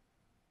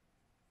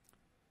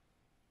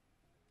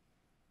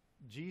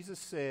 Jesus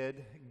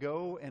said,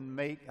 go and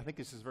make, I think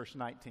this is verse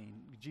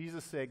 19.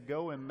 Jesus said,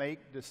 go and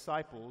make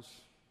disciples.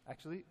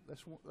 Actually,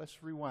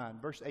 let's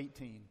rewind. Verse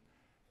 18.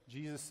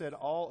 Jesus said,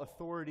 all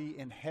authority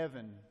in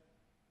heaven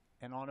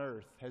and on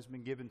earth has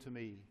been given to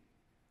me.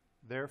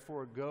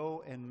 Therefore,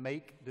 go and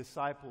make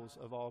disciples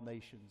of all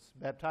nations,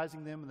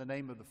 baptizing them in the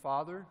name of the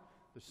Father,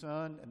 the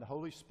Son, and the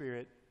Holy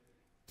Spirit,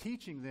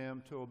 teaching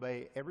them to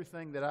obey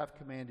everything that I've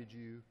commanded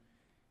you,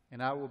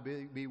 and I will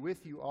be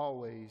with you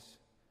always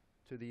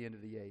to the end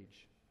of the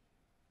age.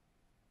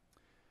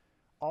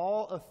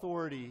 All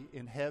authority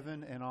in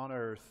heaven and on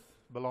earth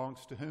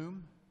belongs to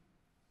whom?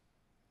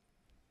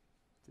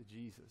 To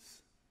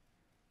Jesus.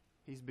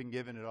 He's been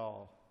given it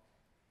all.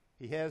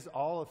 He has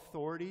all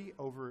authority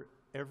over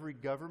every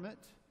government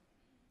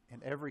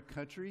and every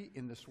country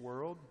in this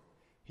world.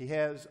 He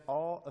has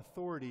all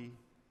authority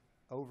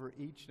over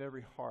each and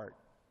every heart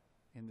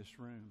in this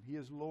room. He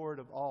is Lord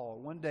of all.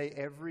 One day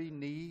every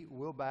knee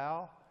will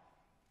bow,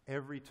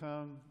 every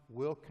tongue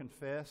will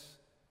confess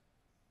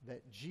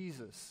that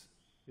Jesus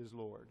is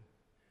Lord.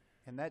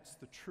 And that's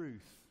the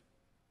truth.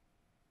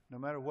 No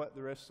matter what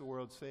the rest of the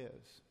world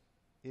says,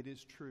 it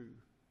is true.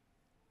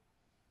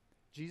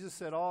 Jesus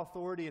said, all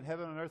authority in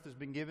heaven and earth has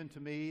been given to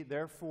me.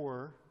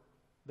 Therefore,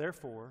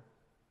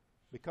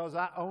 because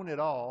I own it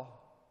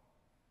all,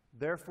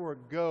 therefore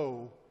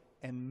go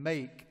and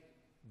make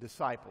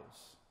disciples.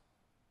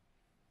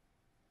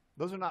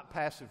 Those are not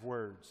passive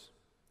words.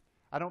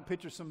 I don't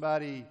picture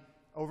somebody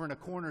over in a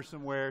corner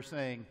somewhere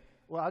saying,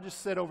 well, I'll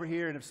just sit over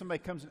here, and if somebody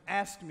comes and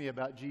asks me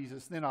about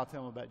Jesus, then I'll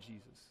tell them about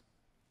Jesus.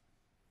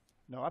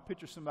 No, I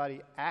picture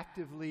somebody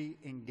actively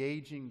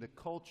engaging the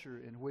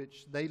culture in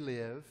which they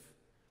live,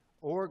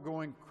 or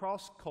going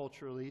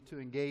cross-culturally to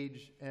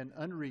engage an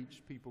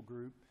unreached people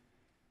group,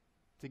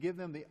 to give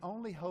them the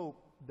only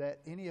hope that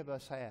any of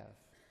us have,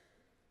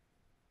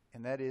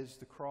 and that is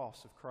the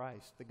cross of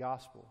Christ, the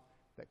gospel,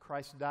 that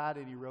Christ died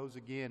and He rose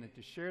again, and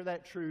to share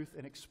that truth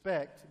and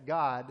expect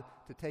God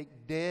to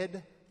take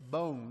dead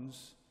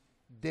bones,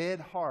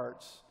 dead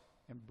hearts,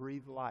 and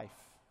breathe life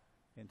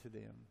into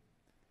them,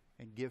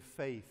 and give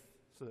faith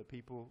so that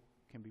people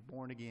can be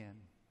born again.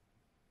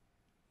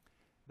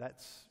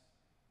 That's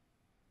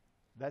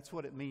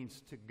what it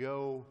means to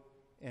go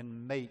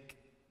and make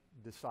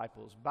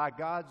disciples. By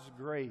God's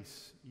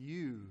grace,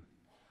 you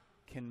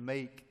can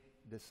make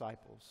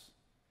disciples.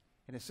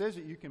 And it says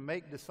that you can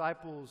make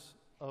disciples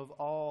of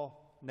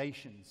all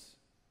nations.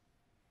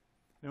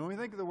 Now, when we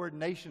think of the word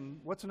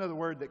nation, what's another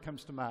word that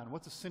comes to mind?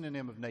 What's a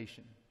synonym of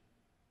nation?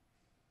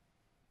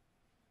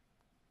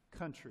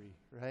 Country,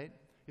 right?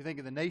 You think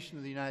of the nation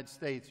of the United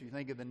States, or you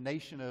think of the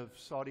nation of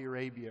Saudi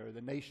Arabia, or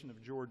the nation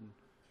of Jordan.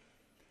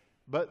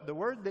 But the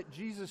word that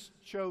Jesus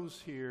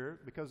chose here,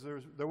 because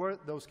there were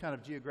those kind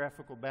of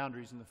geographical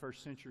boundaries in the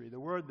first century, the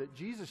word that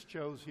Jesus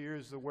chose here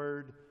is the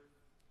word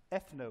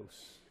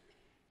ethnos.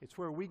 It's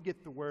where we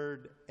get the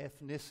word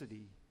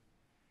ethnicity.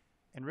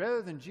 And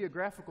rather than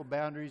geographical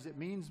boundaries, it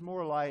means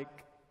more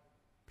like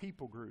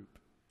people group.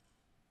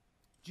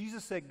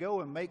 Jesus said,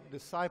 go and make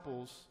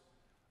disciples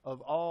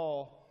of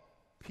all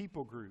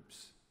people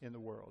groups in the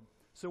world.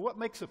 So what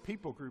makes a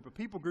people group? A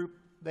people group,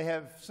 they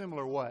have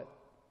similar what?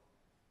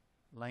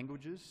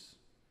 Languages.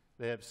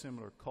 They have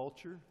similar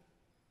culture.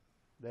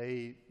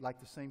 They like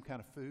the same kind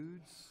of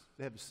foods.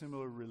 They have a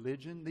similar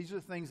religion. These are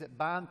the things that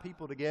bind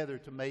people together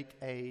to make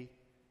a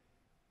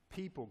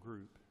people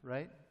group,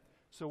 right?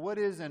 So what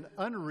is an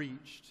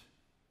unreached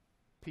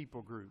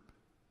people group?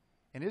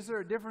 And is there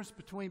a difference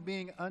between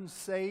being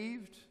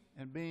unsaved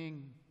and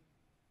being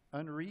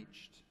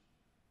unreached?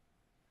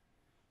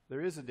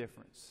 There is a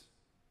difference.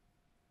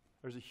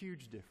 There's a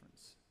huge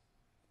difference.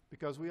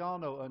 Because we all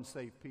know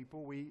unsaved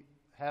people. We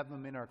have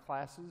them in our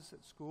classes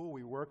at school.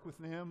 We work with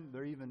them.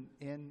 They're even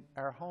in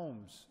our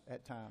homes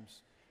at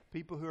times.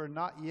 People who are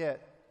not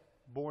yet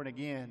born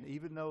again,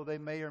 even though they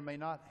may or may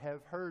not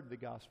have heard the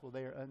gospel,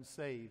 they are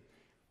unsaved.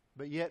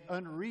 But yet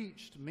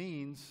unreached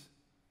means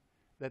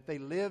that they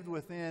lived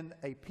within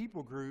a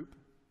people group.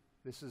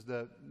 This is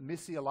the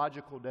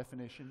missiological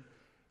definition.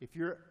 If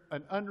you're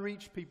an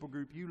unreached people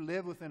group, you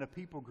live within a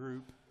people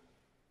group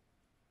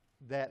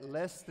that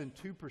less than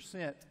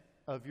 2%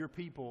 of your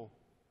people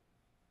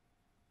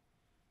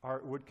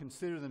would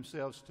consider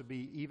themselves to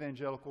be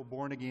evangelical,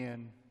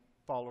 born-again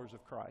followers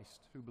of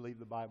Christ who believe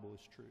the Bible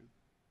is true.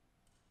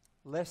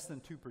 Less than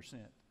 2%.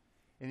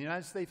 In the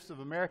United States of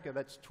America,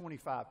 that's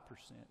 25%.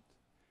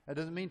 That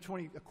doesn't mean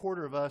a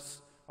quarter of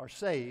us are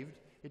saved.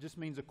 It just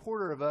means a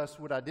quarter of us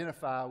would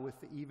identify with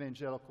the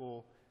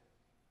evangelical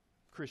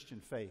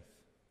Christian faith.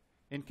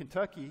 In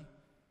Kentucky,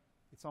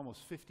 it's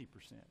almost 50%.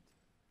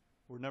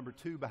 We're number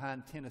 2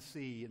 behind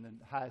Tennessee in the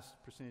highest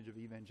percentage of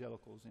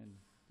evangelicals in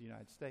the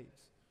United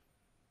States.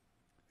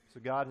 So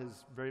God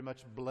has very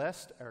much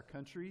blessed our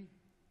country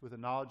with a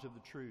knowledge of the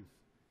truth.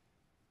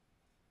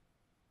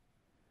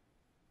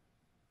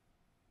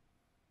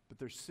 But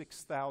there's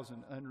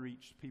 6,000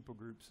 unreached people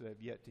groups that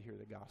have yet to hear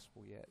the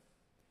gospel yet.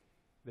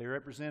 They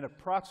represent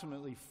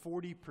approximately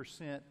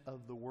 40%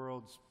 of the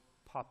world's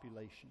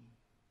population.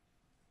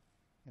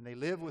 And they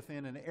live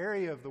within an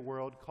area of the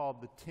world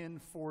called the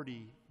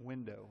 1040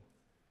 window.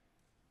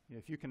 You know,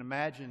 if you can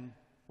imagine,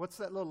 what's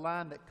that little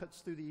line that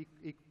cuts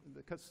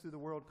through the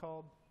world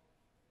called?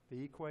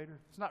 The equator?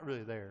 It's not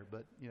really there,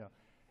 but you know,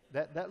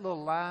 that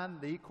little line,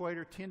 the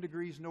equator, 10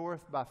 degrees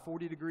north by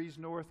 40 degrees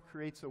north,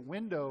 creates a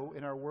window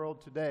in our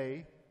world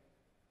today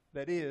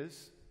that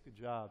is, good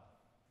job,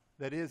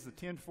 that is the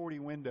 1040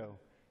 window.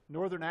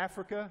 Northern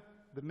Africa,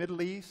 the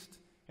Middle East,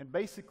 and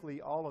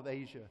basically all of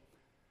Asia.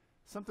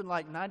 Something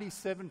like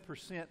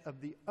 97%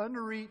 of the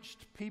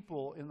unreached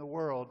people in the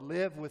world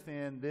live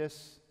within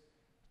this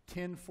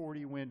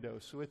 1040 window.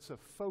 So it's a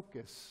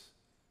focus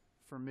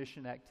for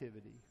mission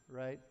activity,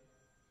 right?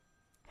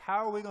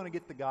 How are we going to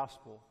get the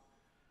gospel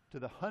to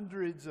the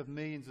hundreds of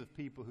millions of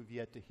people who've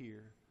yet to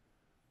hear?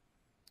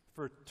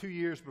 For 2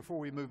 years before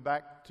we moved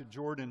back to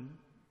Jordan,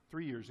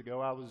 3 years ago,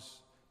 I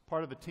was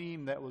part of a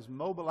team that was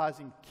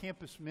mobilizing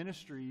campus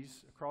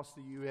ministries across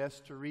the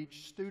U.S. to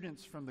reach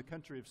students from the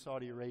country of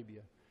Saudi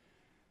Arabia.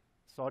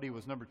 Saudi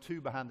was number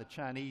 2 behind the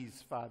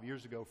Chinese 5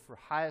 years ago for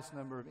highest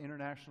number of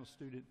international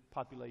student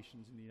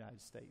populations in the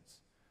United States.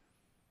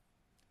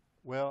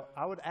 Well,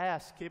 I would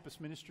ask campus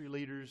ministry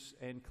leaders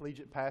and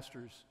collegiate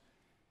pastors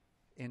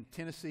in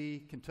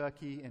Tennessee,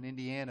 Kentucky, and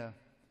Indiana,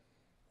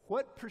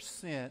 what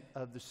percent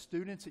of the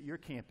students at your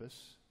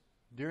campus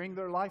during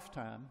their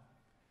lifetime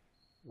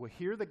will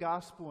hear the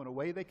gospel in a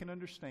way they can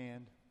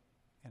understand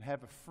and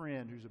have a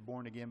friend who's a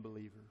born-again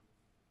believer?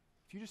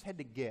 If you just had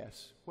to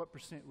guess, what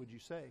percent would you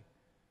say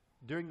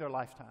during their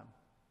lifetime?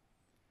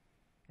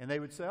 And they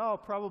would say, oh,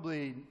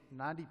 probably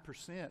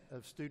 90%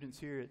 of students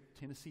here at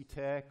Tennessee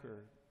Tech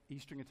or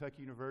Eastern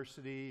Kentucky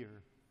University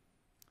or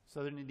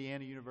Southern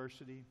Indiana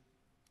University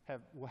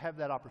will have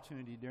that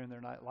opportunity during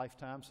their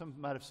lifetime. Some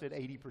might have said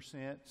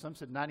 80%. Some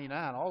said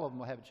 99%. All of them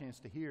will have a chance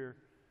to hear.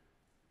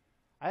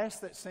 I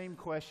asked that same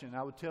question.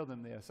 I would tell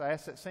them this. I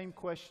asked that same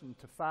question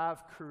to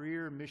 5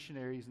 career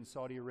missionaries in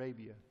Saudi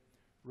Arabia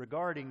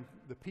regarding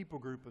the people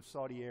group of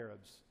Saudi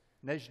Arabs,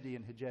 Najdi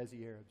and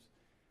Hijazi Arabs.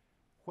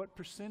 What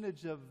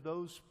percentage of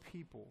those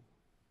people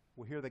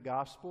will hear the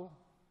gospel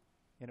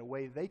in a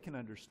way they can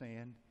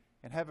understand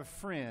and have a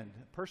friend,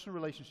 a personal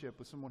relationship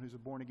with someone who's a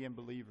born-again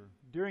believer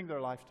during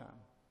their lifetime?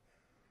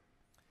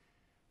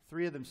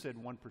 3 of them said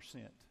 1%.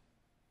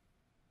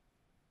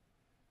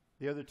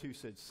 The other 2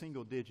 said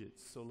single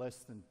digits, so less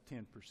than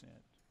 10%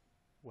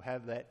 will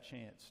have that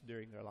chance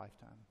during their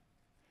lifetime.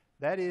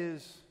 That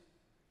is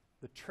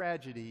the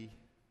tragedy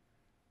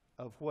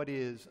of what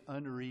is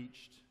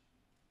unreached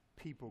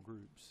people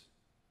groups,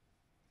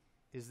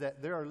 is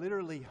that there are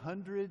literally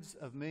hundreds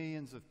of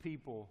millions of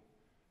people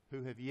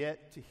who have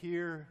yet to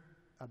hear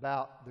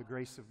about the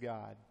grace of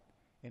God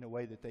in a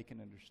way that they can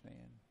understand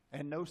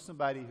and know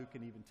somebody who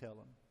can even tell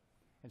them.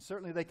 And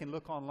certainly they can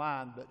look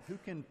online, but who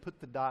can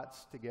put the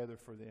dots together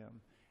for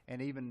them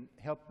and even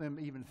help them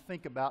even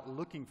think about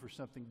looking for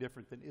something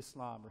different than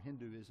Islam or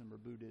Hinduism or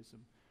Buddhism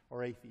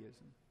or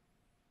atheism?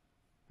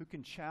 Who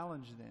can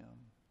challenge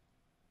them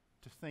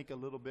to think a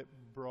little bit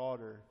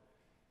broader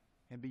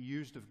and be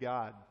used of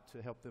God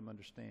to help them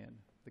understand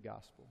the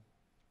gospel?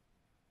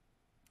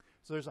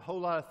 So there's a whole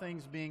lot of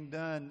things being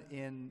done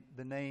in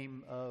the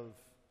name of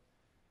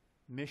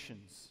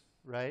missions,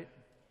 right?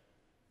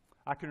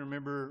 I can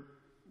remember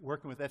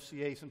working with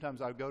FCA.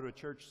 Sometimes I would go to a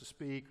church to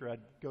speak, or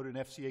I'd go to an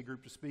FCA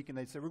group to speak, and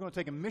they'd say, we're going to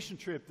take a mission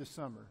trip this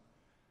summer.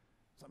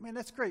 I was like, man,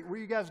 that's great. Where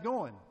are you guys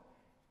going?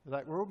 They're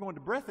like, well, we're going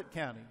to Breathitt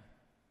County.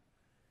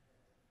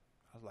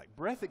 I was like,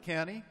 Breathitt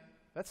County?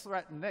 That's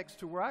right next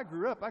to where I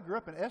grew up. I grew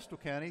up in Estill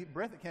County.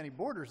 Breathitt County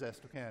borders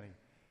Estill County.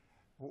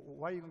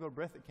 Why are you going to go to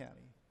Breathitt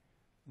County?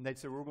 And they'd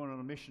say, we're going on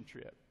a mission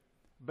trip.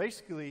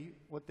 Basically,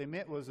 what they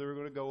meant was they were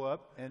going to go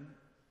up and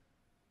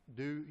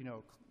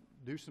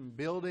do some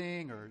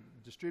building or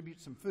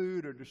distribute some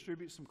food or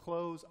distribute some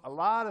clothes. A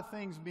lot of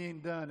things being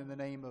done in the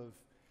name of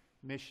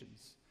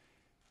missions.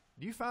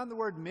 Do you find the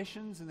word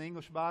missions in the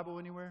English Bible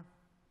anywhere?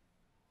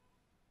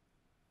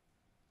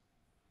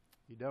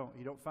 You don't.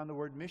 You don't find the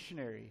word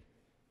missionary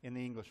in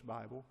the English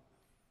Bible.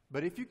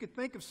 But if you could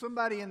think of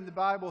somebody in the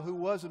Bible who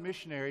was a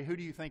missionary, who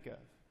do you think of?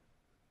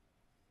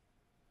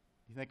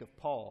 You think of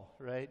Paul,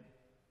 right?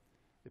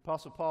 The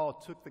Apostle Paul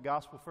took the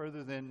gospel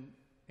further than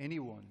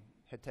anyone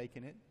had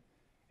taken it.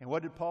 And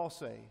what did Paul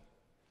say?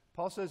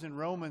 Paul says in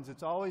Romans,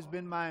 it's always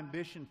been my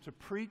ambition to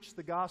preach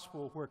the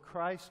gospel where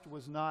Christ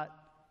was not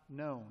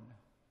known.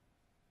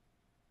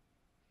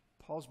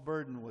 Paul's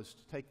burden was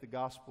to take the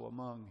gospel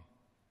among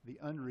the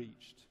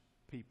unreached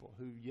people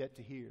who've yet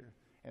to hear.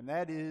 And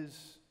that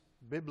is,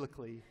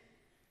 biblically,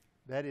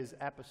 that is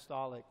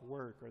apostolic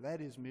work, or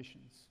that is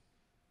missions.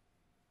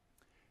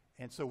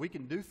 And so we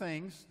can do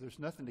things. There's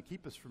nothing to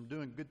keep us from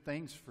doing good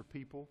things for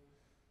people.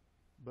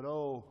 But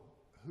oh,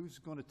 who's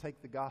going to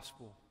take the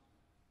gospel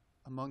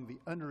among the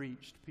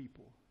unreached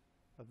people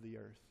of the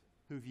earth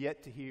who've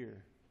yet to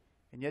hear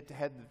and yet to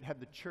have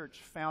the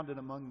church founded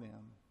among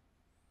them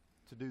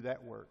to do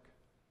that work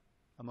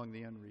among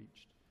the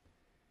unreached?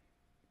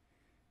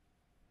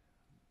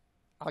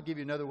 I'll give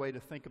you another way to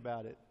think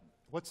about it.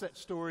 What's that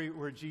story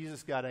where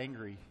Jesus got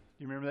angry?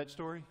 Do you remember that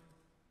story?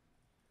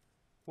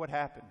 What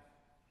happened?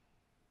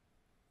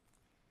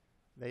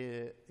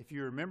 If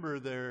you remember,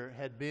 there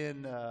had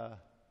been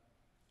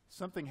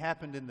something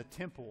happened in the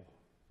temple.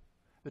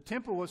 The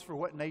temple was for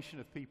what nation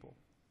of people?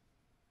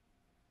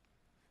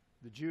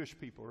 The Jewish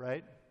people,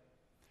 right?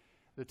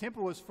 The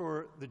temple was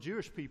for the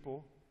Jewish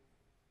people.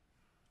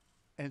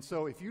 And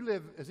so if you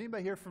live, is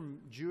anybody here from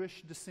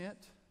Jewish descent?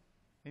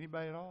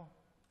 Anybody at all?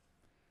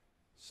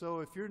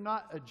 So if you're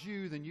not a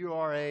Jew, then you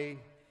are a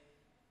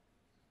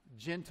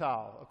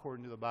Gentile,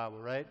 according to the Bible,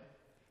 right?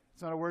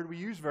 It's not a word we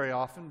use very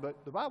often,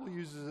 but the Bible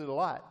uses it a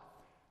lot.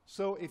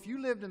 So if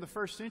you lived in the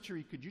first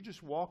century, could you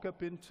just walk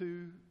up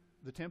into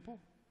the temple?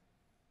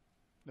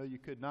 No, you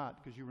could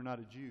not, because you were not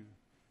a Jew.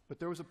 But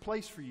there was a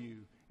place for you.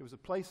 It was a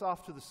place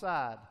off to the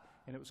side,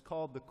 and it was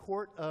called the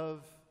Court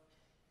of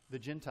the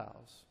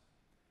Gentiles.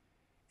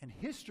 And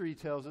history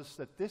tells us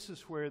that this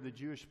is where the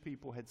Jewish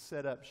people had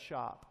set up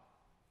shop,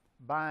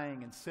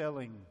 buying and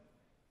selling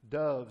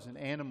doves and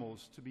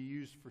animals to be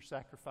used for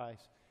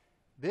sacrifice.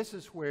 This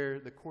is where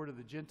the Court of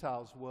the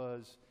Gentiles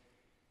was.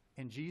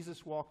 And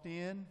Jesus walked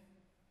in,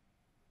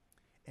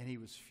 and he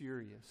was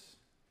furious.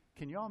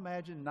 Can y'all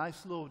imagine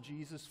nice little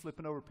Jesus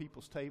flipping over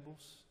people's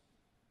tables?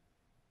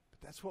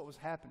 But that's what was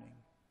happening.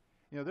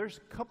 You know, there's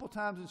a couple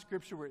times in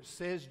Scripture where it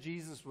says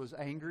Jesus was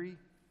angry,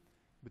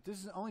 but this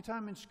is the only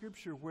time in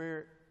Scripture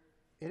where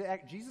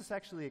Jesus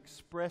actually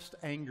expressed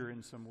anger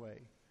in some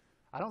way.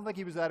 I don't think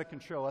he was out of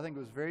control. I think it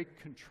was very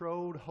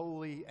controlled,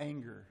 holy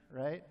anger,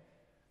 right?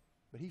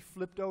 But he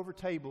flipped over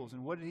tables,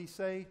 and what did he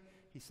say?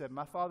 He said,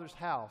 "My Father's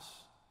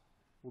house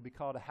will be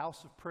called a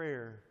house of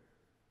prayer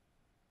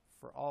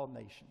for all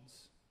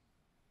nations."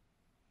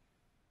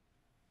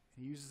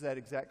 He uses that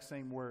exact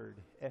same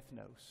word,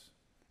 ethnos.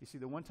 You see,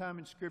 the one time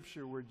in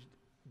Scripture where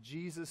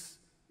Jesus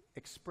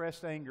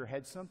expressed anger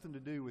had something to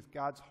do with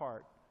God's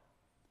heart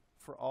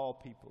for all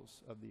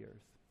peoples of the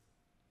earth.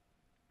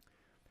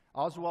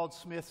 Oswald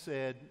Smith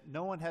said,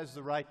 "No one has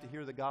the right to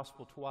hear the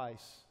gospel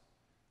twice,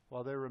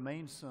 while there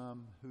remain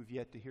some who've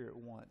yet to hear it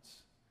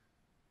once."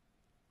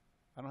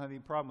 I don't have any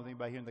problem with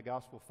anybody hearing the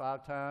gospel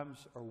 5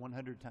 times or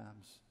 100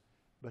 times.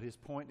 But his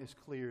point is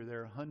clear.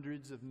 There are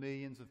hundreds of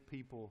millions of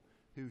people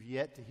who've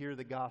yet to hear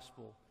the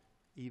gospel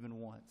even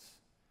once.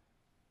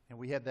 And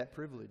we have that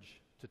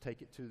privilege to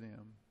take it to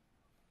them.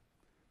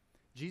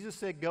 Jesus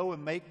said, "Go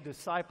and make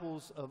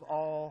disciples of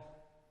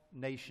all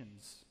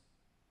nations."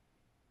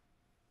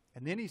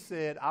 And then he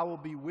said, "I will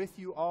be with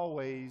you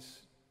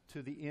always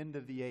to the end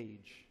of the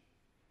age."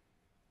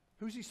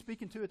 Who's he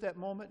speaking to at that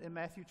moment in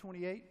Matthew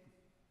 28?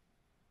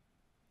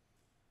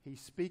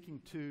 He's speaking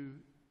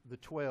to the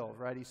 12,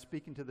 right? He's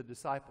speaking to the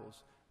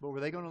disciples. But were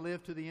they going to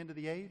live to the end of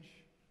the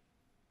age?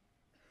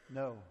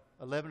 No.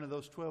 11 of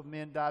those 12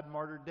 men died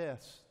martyr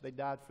deaths. They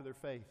died for their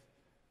faith.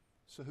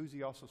 So who's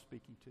he also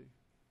speaking to?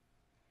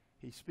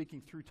 He's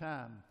speaking through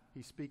time.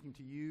 He's speaking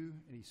to you,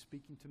 and he's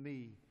speaking to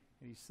me.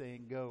 And he's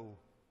saying, "Go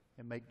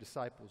and make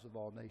disciples of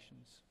all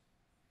nations."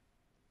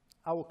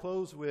 I will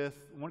close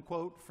with one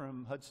quote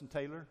from Hudson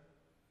Taylor.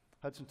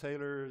 Hudson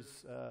Taylor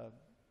is a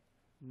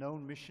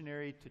known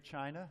missionary to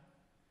China.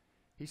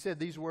 He said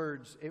these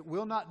words, "It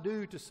will not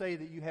do to say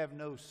that you have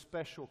no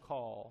special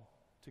call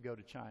to go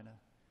to China.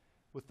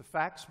 With the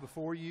facts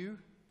before you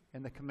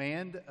and the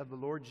command of the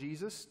Lord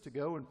Jesus to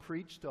go and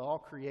preach to all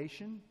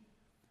creation,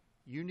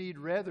 you need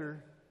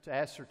rather to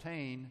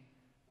ascertain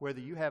whether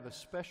you have a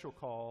special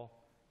call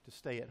to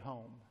stay at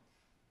home."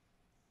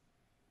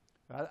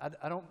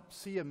 I don't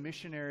see a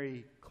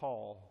missionary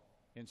call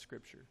in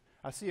Scripture.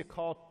 I see a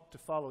call to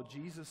follow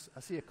Jesus.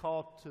 I see a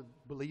call to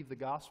believe the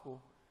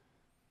gospel.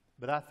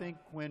 But I think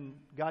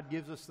when God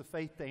gives us the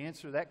faith to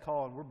answer that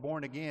call and we're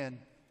born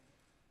again,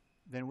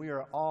 then we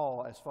are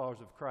all, as followers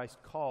of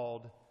Christ,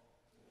 called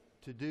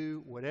to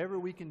do whatever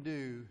we can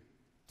do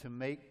to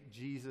make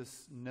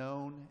Jesus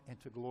known and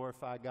to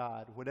glorify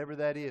God. Whatever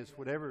that is,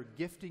 whatever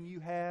gifting you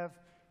have,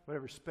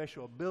 whatever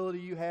special ability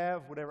you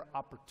have, whatever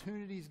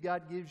opportunities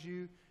God gives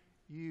you,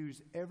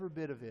 use every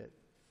bit of it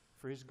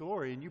for His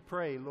glory. And you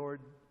pray, "Lord,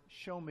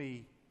 show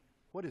me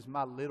what is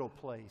my little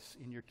place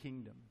in your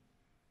kingdom."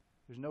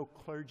 There's no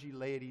clergy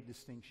laity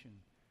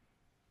distinction.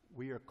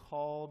 We are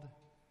called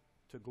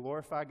to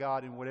glorify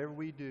God in whatever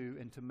we do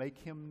and to make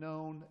Him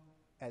known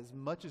as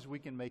much as we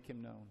can make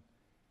Him known.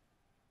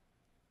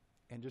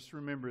 And just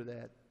remember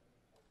that.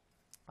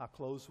 I'll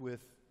close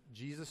with,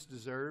 Jesus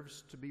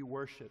deserves to be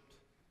worshiped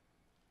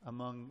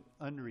among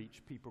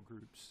unreached people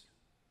groups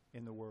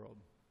in the world.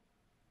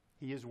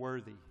 He is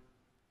worthy.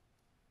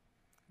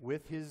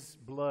 With his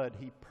blood,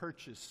 he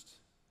purchased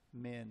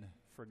men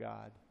for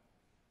God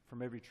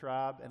from every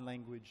tribe and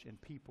language and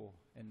people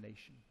and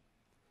nation.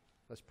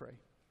 Let's pray.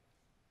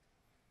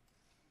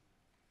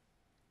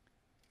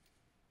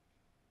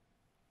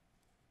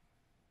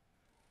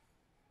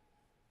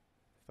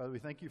 Father, we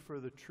thank you for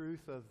the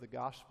truth of the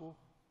gospel,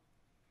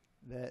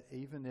 that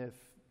even if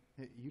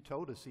you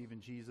told us, even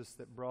Jesus,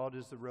 that broad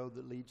is the road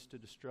that leads to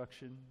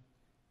destruction,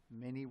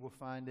 many will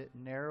find it.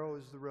 Narrow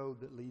is the road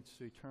that leads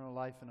to eternal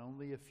life, and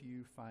only a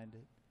few find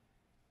it.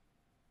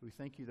 We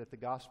thank you that the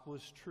gospel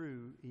is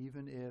true,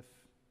 even if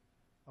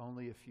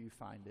only a few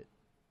find it.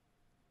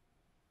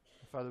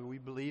 Father, we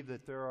believe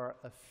that there are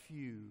a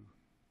few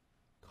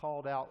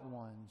called out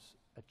ones,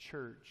 a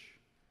church,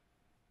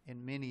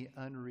 and many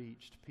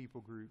unreached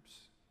people groups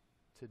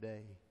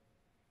today.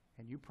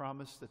 And you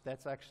promise that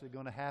that's actually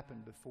going to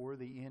happen before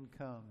the end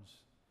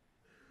comes,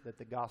 that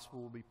the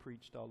gospel will be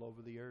preached all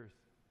over the earth.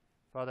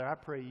 Father, I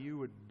pray you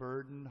would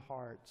burden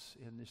hearts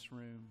in this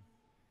room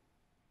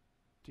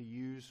to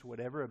use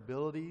whatever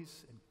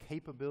abilities and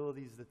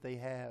capabilities that they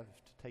have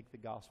to take the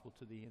gospel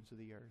to the ends of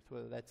the earth,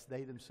 whether that's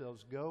they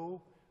themselves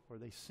go, or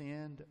they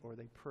send, or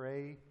they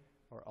pray,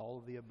 or all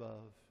of the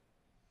above.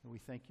 And we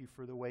thank you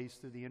for the ways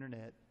through the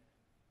internet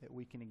that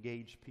we can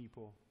engage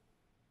people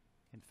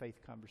in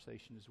faith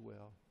conversation as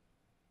well.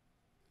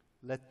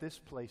 Let this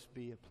place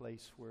be a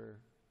place where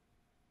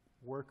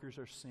workers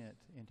are sent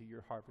into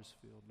your harvest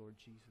field, Lord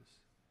Jesus.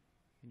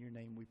 In your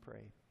name we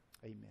pray.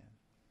 Amen.